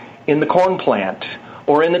problem in the corn plant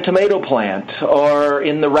or in the tomato plant or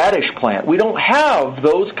in the radish plant. We don't have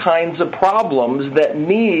those kinds of problems that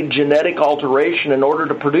need genetic alteration in order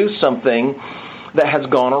to produce something that has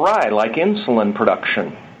gone awry, like insulin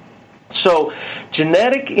production. So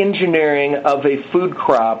genetic engineering of a food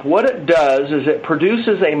crop, what it does is it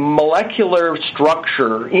produces a molecular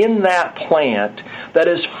structure in that plant that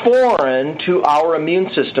is foreign to our immune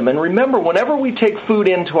system. And remember, whenever we take food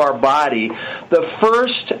into our body, the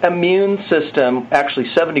first immune system, actually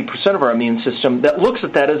 70% of our immune system, that looks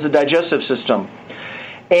at that is the digestive system.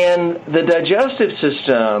 And the digestive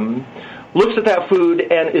system looks at that food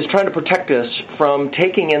and is trying to protect us from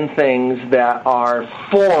taking in things that are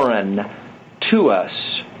foreign to us.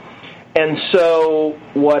 And so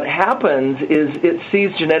what happens is it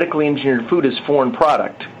sees genetically engineered food as foreign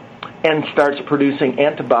product and starts producing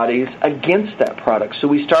antibodies against that product. So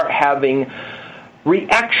we start having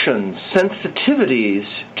reactions, sensitivities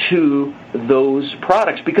to those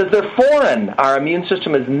products because they're foreign. Our immune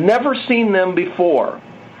system has never seen them before.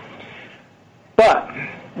 But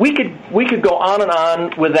we could go on and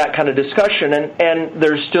on with that kind of discussion, and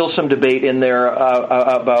there's still some debate in there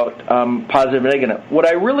about positive and negative. What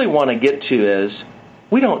I really want to get to is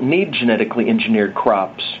we don't need genetically engineered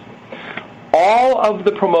crops. All of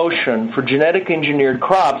the promotion for genetically engineered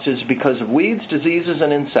crops is because of weeds, diseases,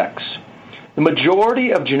 and insects. The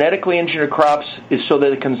majority of genetically engineered crops is so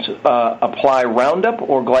that it can apply Roundup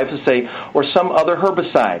or glyphosate or some other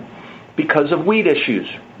herbicide. because of weed issues.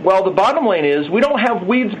 Well, the bottom line is we don't have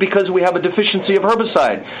weeds because we have a deficiency of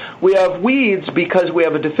herbicide. We have weeds because we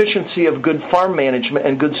have a deficiency of good farm management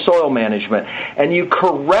and good soil management. And you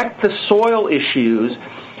correct the soil issues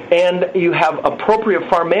and you have appropriate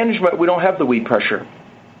farm management, we don't have the weed pressure.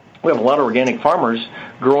 We have a lot of organic farmers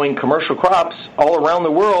growing commercial crops all around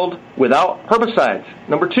the world without herbicides.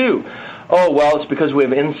 Number two, it's because we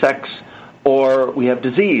have insects or we have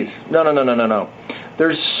disease. No.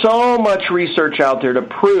 There's so much research out there to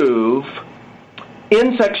prove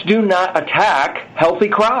insects do not attack healthy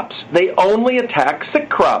crops. They only attack sick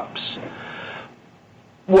crops.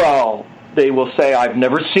 Well, they will say, I've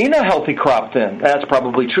never seen a healthy crop then. That's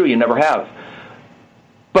probably true. You never have.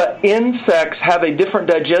 But insects have a different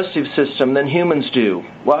digestive system than humans do.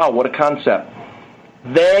 Wow, what a concept.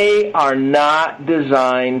 They are not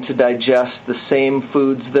designed to digest the same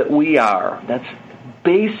foods that we are. That's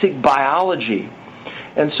basic biology.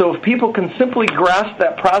 And so if people can simply grasp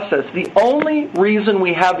that process, the only reason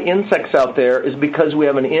we have insects out there is because we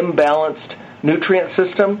have an imbalanced nutrient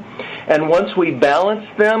system. And once we balance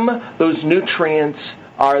them, those nutrients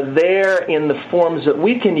are there in the forms that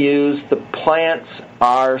we can use. The plants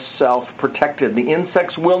are self-protected. The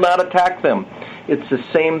insects will not attack them. It's the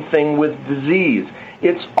same thing with disease.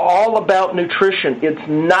 It's all about nutrition. It's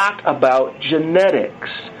not about genetics.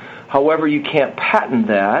 However, you can't patent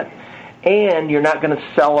that, and you're not going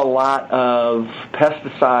to sell a lot of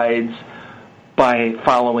pesticides by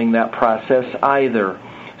following that process either.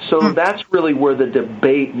 So that's really where the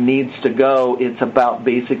debate needs to go. It's about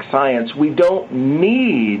basic science. We don't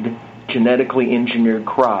need genetically engineered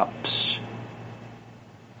crops.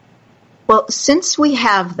 Well, since we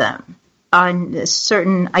have them on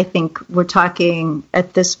certain, I think we're talking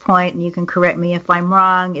at this point, and you can correct me if I'm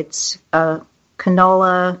wrong, it's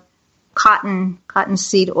canola,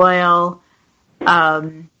 cottonseed oil,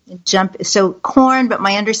 so corn, but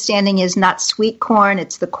my understanding is not sweet corn,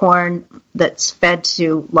 it's the corn that's fed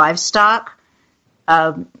to livestock,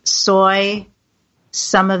 soy,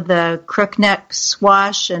 some of the crookneck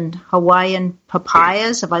squash and Hawaiian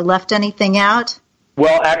papayas. Have I left anything out?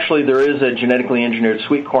 Well, actually, there is a genetically engineered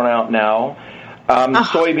sweet corn out now.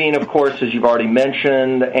 Soybean, of course, as you've already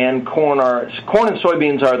mentioned, and corn and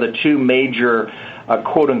soybeans are the two major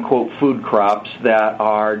quote-unquote food crops that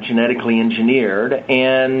are genetically engineered.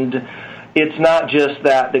 And it's not just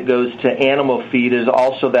that goes to animal feed, it's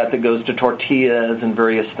also that goes to tortillas and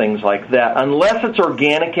various things like that. Unless it's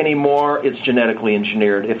organic anymore, it's genetically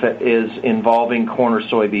engineered if it is involving corn or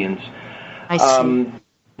soybeans. I see.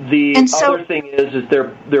 Other thing is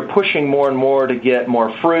they're pushing more and more to get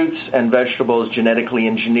more fruits and vegetables genetically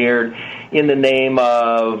engineered in the name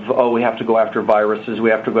of, we have to go after viruses, we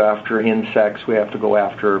have to go after insects, we have to go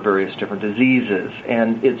after various different diseases.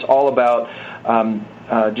 And it's all about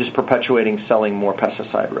just perpetuating selling more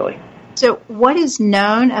pesticide, really. So what is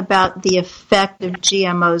known about the effect of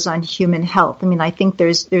GMOs on human health? I mean, I think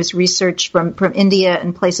there's research from India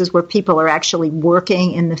and places where people are actually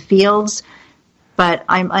working in the fields, but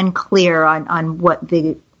I'm unclear on what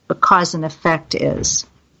the cause and effect is.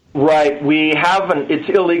 Right. It's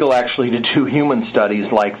illegal actually to do human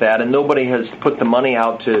studies like that, and nobody has put the money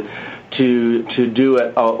out to do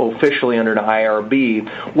it officially under an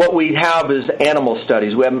IRB. What we have is animal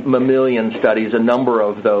studies. We have mammalian studies, a number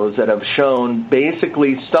of those that have shown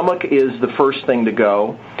basically stomach is the first thing to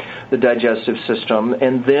go, the digestive system,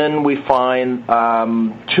 and then we find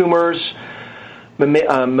tumors,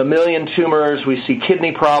 mammalian tumors, we see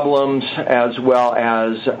kidney problems as well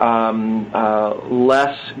as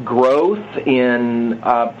less growth in,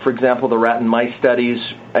 for example, the rat and mice studies,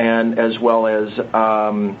 and as well as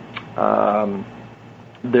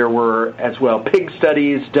there were as well pig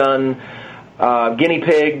studies done, guinea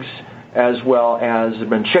pigs, as well as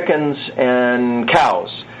chickens and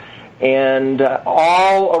cows. And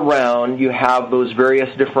all around, you have those various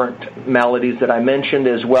different maladies that I mentioned,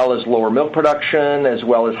 as well as lower milk production, as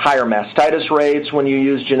well as higher mastitis rates when you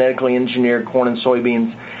use genetically engineered corn and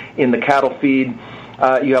soybeans in the cattle feed.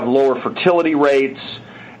 You have lower fertility rates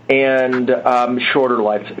and shorter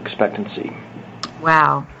life expectancy.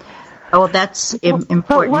 Wow. Oh, that's important.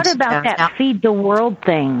 But what about that feed the world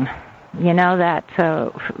thing? You know,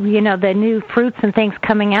 the new fruits and things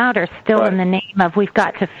coming out are still right in the name of we've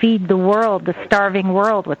got to feed the world, the starving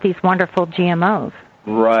world, with these wonderful GMOs.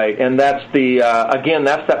 Right, and that's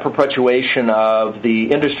that's that perpetuation of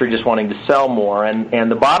the industry just wanting to sell more.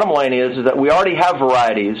 And the bottom line is that we already have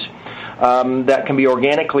varieties that can be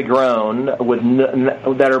organically grown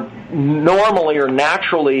that are normally or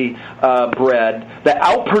naturally bred that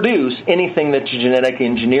outproduce anything that genetic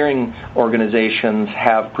engineering organizations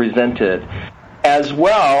have presented. as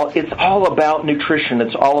well, it's all about nutrition.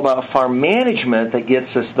 It's all about farm management that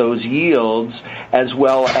gets us those yields as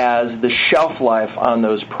well as the shelf life on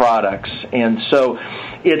those products. And so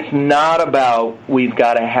it's not about we've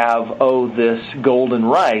got to have, this golden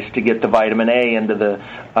rice to get the vitamin A into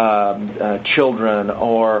the children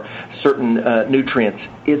or certain nutrients.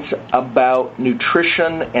 It's about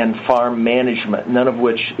nutrition and farm management, none of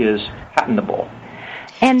which is patentable.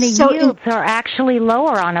 And the yields are actually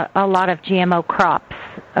lower on a lot of GMO crops,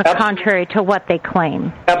 contrary to what they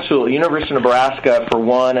claim. Absolutely. University of Nebraska, for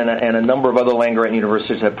one, and a number of other land-grant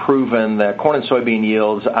universities have proven that corn and soybean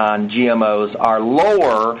yields on GMOs are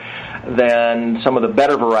lower than some of the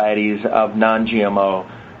better varieties of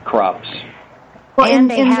non-GMO crops. Well, and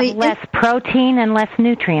they have less protein and less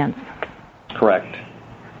nutrients. Correct.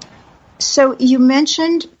 So you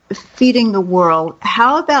mentioned feeding the world.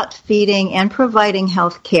 How about feeding and providing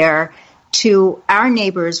health care to our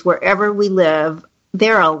neighbors wherever we live?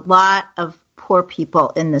 There are a lot of poor people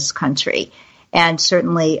in this country and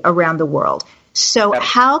certainly around the world. So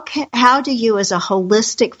how do you, as a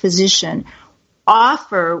holistic physician,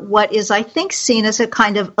 offer what is, I think, seen as a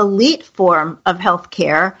kind of elite form of health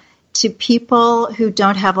care to people who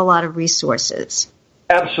don't have a lot of resources?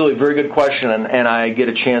 Absolutely. Very good question, and I get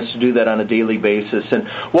a chance to do that on a daily basis. And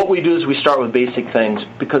what we do is we start with basic things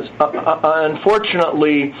because,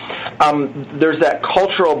 unfortunately, there's that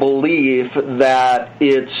cultural belief that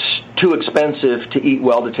it's too expensive to eat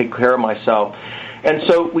well to take care of myself. And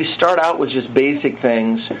so we start out with just basic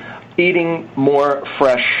things, eating more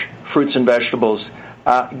fresh fruits and vegetables,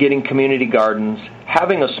 getting community gardens,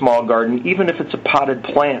 having a small garden, even if it's a potted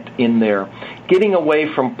plant in there, getting away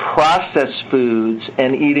from processed foods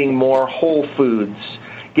and eating more whole foods,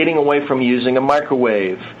 getting away from using a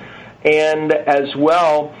microwave. And as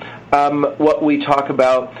well, what we talk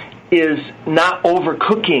about is not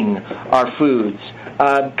overcooking our foods,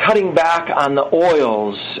 cutting back on the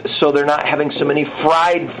oils so they're not having so many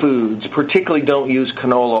fried foods, particularly don't use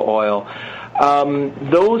canola oil.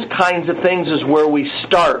 Those kinds of things is where we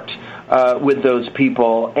start with those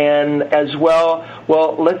people. And as well,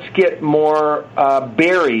 let's get more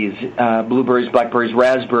berries, blueberries, blackberries,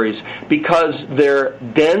 raspberries, because they're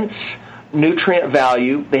dense nutrient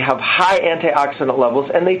value, they have high antioxidant levels,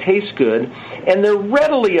 and they taste good, and they're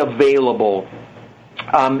readily available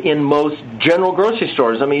in most general grocery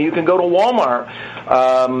stores. I mean, you can go to Walmart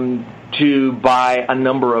to buy a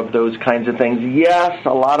number of those kinds of things. Yes,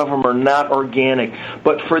 a lot of them are not organic,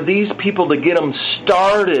 but for these people to get them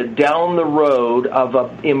started down the road of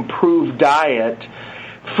an improved diet,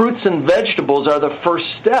 fruits and vegetables are the first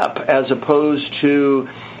step as opposed to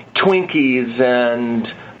Twinkies and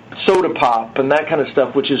soda pop and that kind of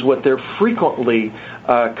stuff, which is what they're frequently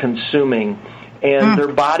consuming. And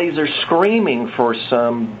their bodies are screaming for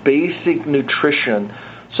some basic nutrition.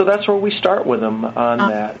 So that's where we start with them on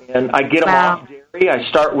that. And I get them off dairy. I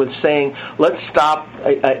start with saying, let's stop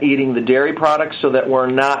eating the dairy products so that we're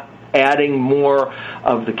not adding more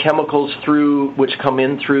of the chemicals which come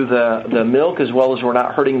in through the milk, as well as we're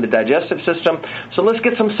not hurting the digestive system. So let's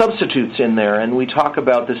get some substitutes in there. And we talk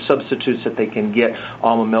about the substitutes that they can get,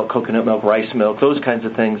 almond milk, coconut milk, rice milk, those kinds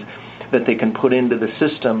of things that they can put into the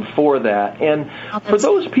system for that. And for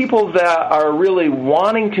those people that are really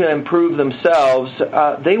wanting to improve themselves,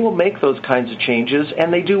 they will make those kinds of changes,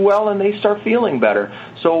 and they do well, and they start feeling better.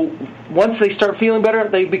 So once they start feeling better,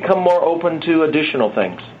 they become more open to additional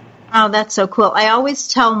things. Oh, that's so cool. I always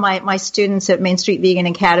tell my students at Main Street Vegan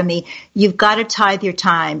Academy, you've got to tithe your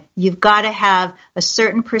time. You've got to have a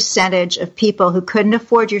certain percentage of people who couldn't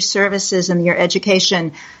afford your services and your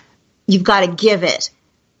education. You've got to give it,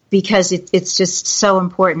 because it's just so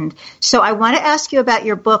important. So I want to ask you about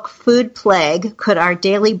your book, Food Plague. Could our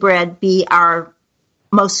daily bread be our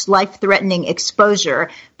most life-threatening exposure?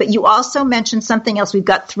 But you also mentioned something else. We've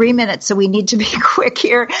got 3 minutes, so we need to be quick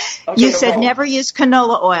here. Okay, you said never use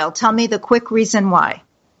canola oil. Tell me the quick reason why.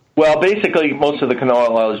 Well, basically, most of the canola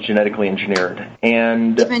oil is genetically engineered.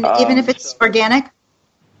 And even if it's organic?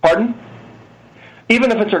 Pardon? Even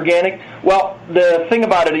if it's organic, well, the thing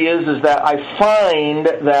about it is that I find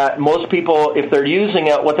that most people, if they're using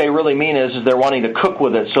it, what they really mean is they're wanting to cook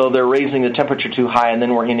with it, so they're raising the temperature too high, and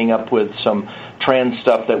then we're ending up with some trans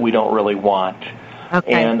stuff that we don't really want.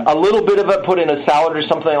 Okay. And a little bit of it put in a salad or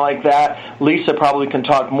something like that. Lisa probably can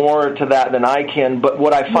talk more to that than I can, but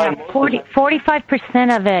what I find...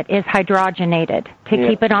 45% of it is hydrogenated to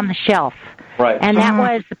keep it on the shelf. Right. And that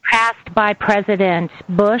was passed by President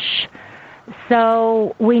Bush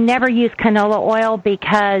So we never use canola oil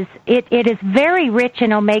because it is very rich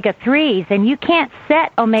in omega-3s, and you can't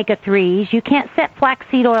set omega-3s. You can't set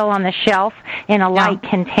flaxseed oil on the shelf in a light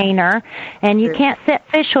container, and you can't set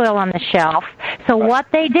fish oil on the shelf. So what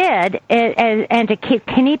they did, and to keep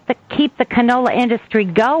the canola industry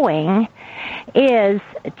going, is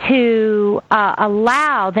to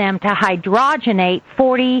allow them to hydrogenate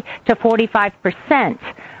 40 to 45%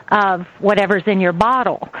 of whatever's in your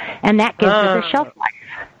bottle, and that gives it a shelf life.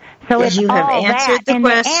 So it's all that,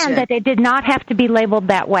 and that it did not have to be labeled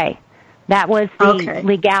that way. That was the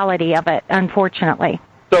legality of it, unfortunately.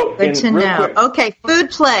 So, good to know. Okay,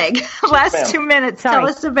 Food Plague. Last 2 minutes. Tell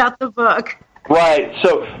us about the book. Right.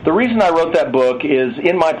 So the reason I wrote that book is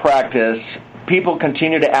in my practice, people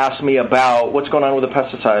continue to ask me about what's going on with the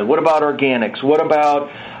pesticide. What about organics? What about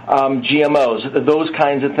GMOs? Those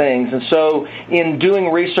kinds of things. And so in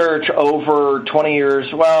doing research over 20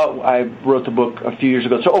 years, well, I wrote the book a few years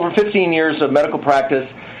ago, so over 15 years of medical practice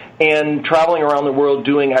and traveling around the world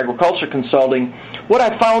doing agriculture consulting, what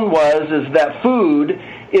I found is that food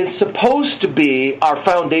is supposed to be our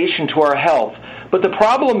foundation to our health. But the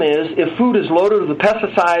problem is, if food is loaded with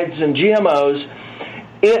pesticides and GMOs,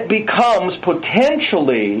 it becomes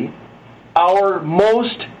potentially our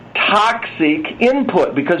most toxic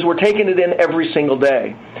input because we're taking it in every single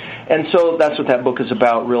day. And so that's what that book is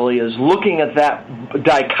about, really, is looking at that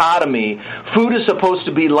dichotomy. Food is supposed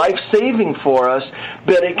to be life-saving for us,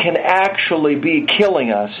 but it can actually be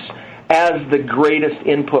killing us as the greatest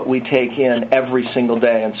input we take in every single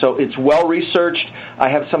day. And so it's well-researched. I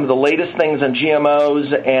have some of the latest things on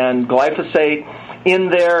GMOs and glyphosate in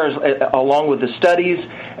there, along with the studies,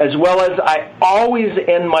 as well as I always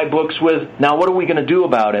end my books with, now what are we going to do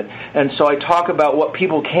about it? And so I talk about what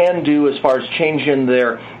people can do as far as changing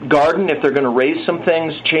their garden, if they're going to raise some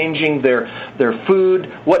things, changing their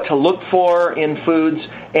food, what to look for in foods.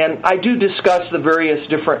 And I do discuss the various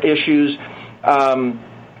different issues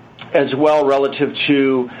as well relative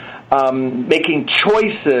to making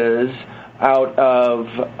choices out of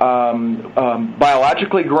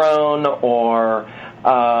biologically grown, or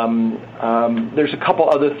there's a couple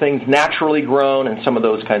other things, naturally grown, and some of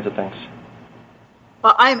those kinds of things.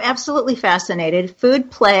 Well, I'm absolutely fascinated. Food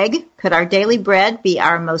Plague, Could Our Daily Bread Be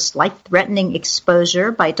Our Most Life-Threatening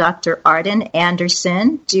Exposure by Dr. Arden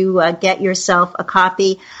Anderson. Do get yourself a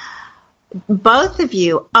copy. Both of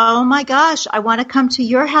you, oh my gosh, I want to come to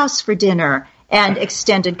your house for dinner and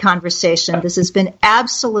extended conversation. This has been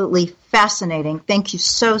absolutely fascinating. Thank you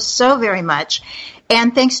so, so very much.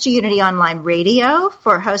 And thanks to Unity Online Radio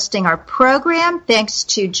for hosting our program. Thanks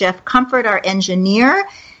to Jeff Comfort, our engineer.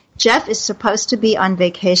 Jeff is supposed to be on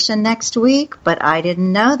vacation next week, but I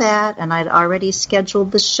didn't know that, and I'd already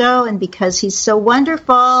scheduled the show, and because he's so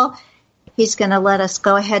wonderful, he's going to let us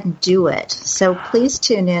go ahead and do it. So please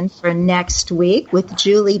tune in for next week with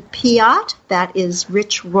Julie Piot. That is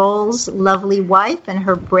Rich Roll's lovely wife, and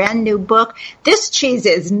her brand new book, This Cheese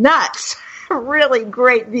is Nuts. Really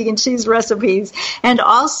great vegan cheese recipes. And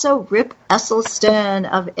also Rip Esselstyn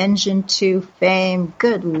of Engine 2 fame.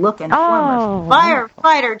 Good looking former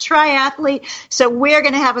firefighter, triathlete. So we're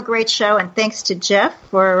going to have a great show. And thanks to Jeff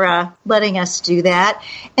for letting us do that.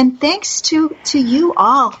 And thanks to you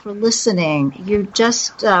all for listening. You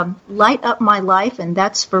just light up my life, and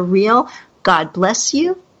that's for real. God bless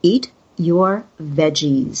you. Eat your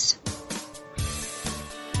veggies.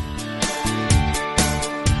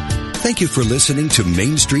 Thank you for listening to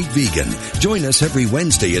Main Street Vegan. Join us every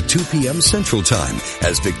Wednesday at 2 p.m. Central Time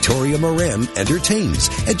as Victoria Moran entertains,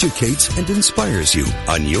 educates, and inspires you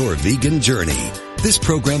on your vegan journey. This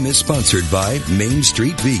program is sponsored by Main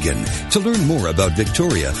Street Vegan. To learn more about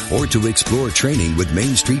Victoria or to explore training with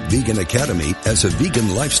Main Street Vegan Academy as a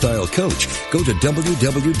vegan lifestyle coach, go to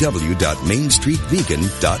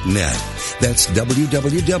www.mainstreetvegan.net. That's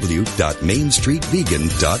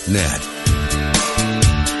www.mainstreetvegan.net.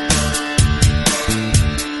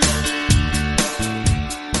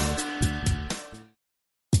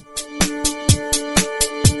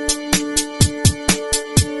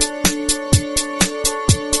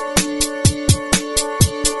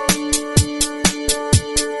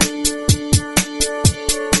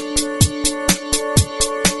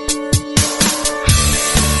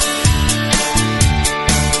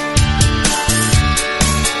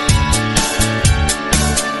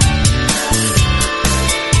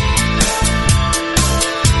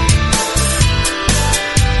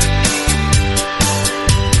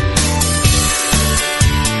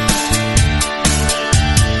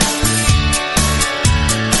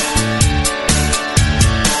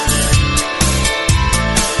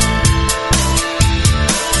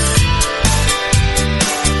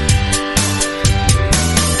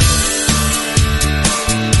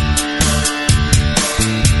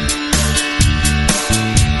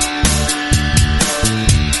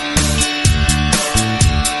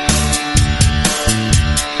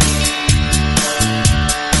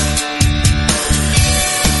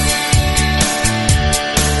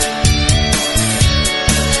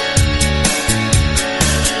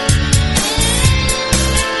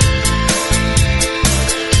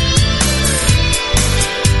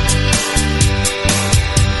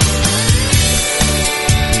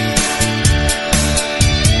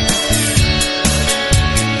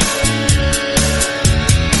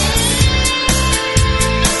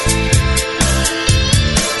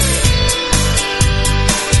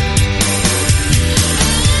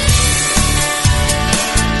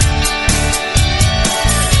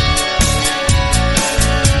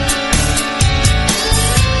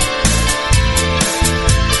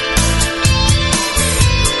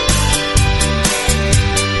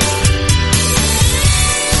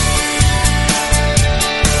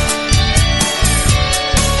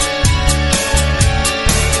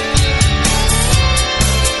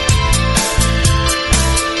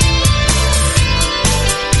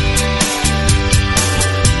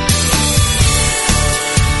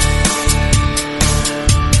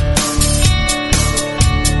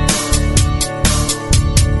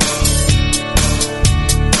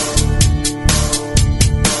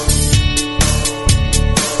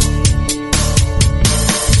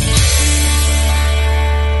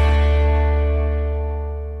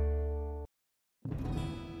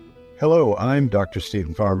 Hello, I'm Dr.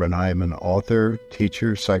 Stephen Farber, and I am an author,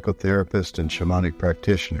 teacher, psychotherapist, and shamanic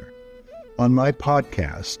practitioner. On my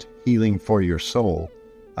podcast, Healing for Your Soul,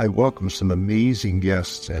 I welcome some amazing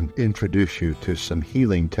guests and introduce you to some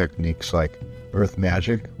healing techniques like earth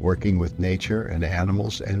magic, working with nature and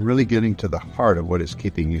animals, and really getting to the heart of what is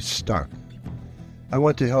keeping you stuck. I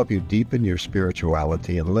want to help you deepen your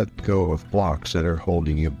spirituality and let go of blocks that are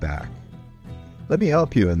holding you back. Let me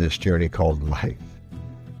help you in this journey called life.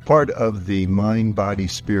 Part of the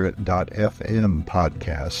mindbodyspirit.fm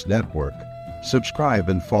podcast network. Subscribe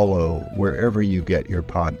and follow wherever you get your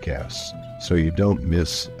podcasts so you don't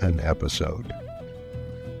miss an episode.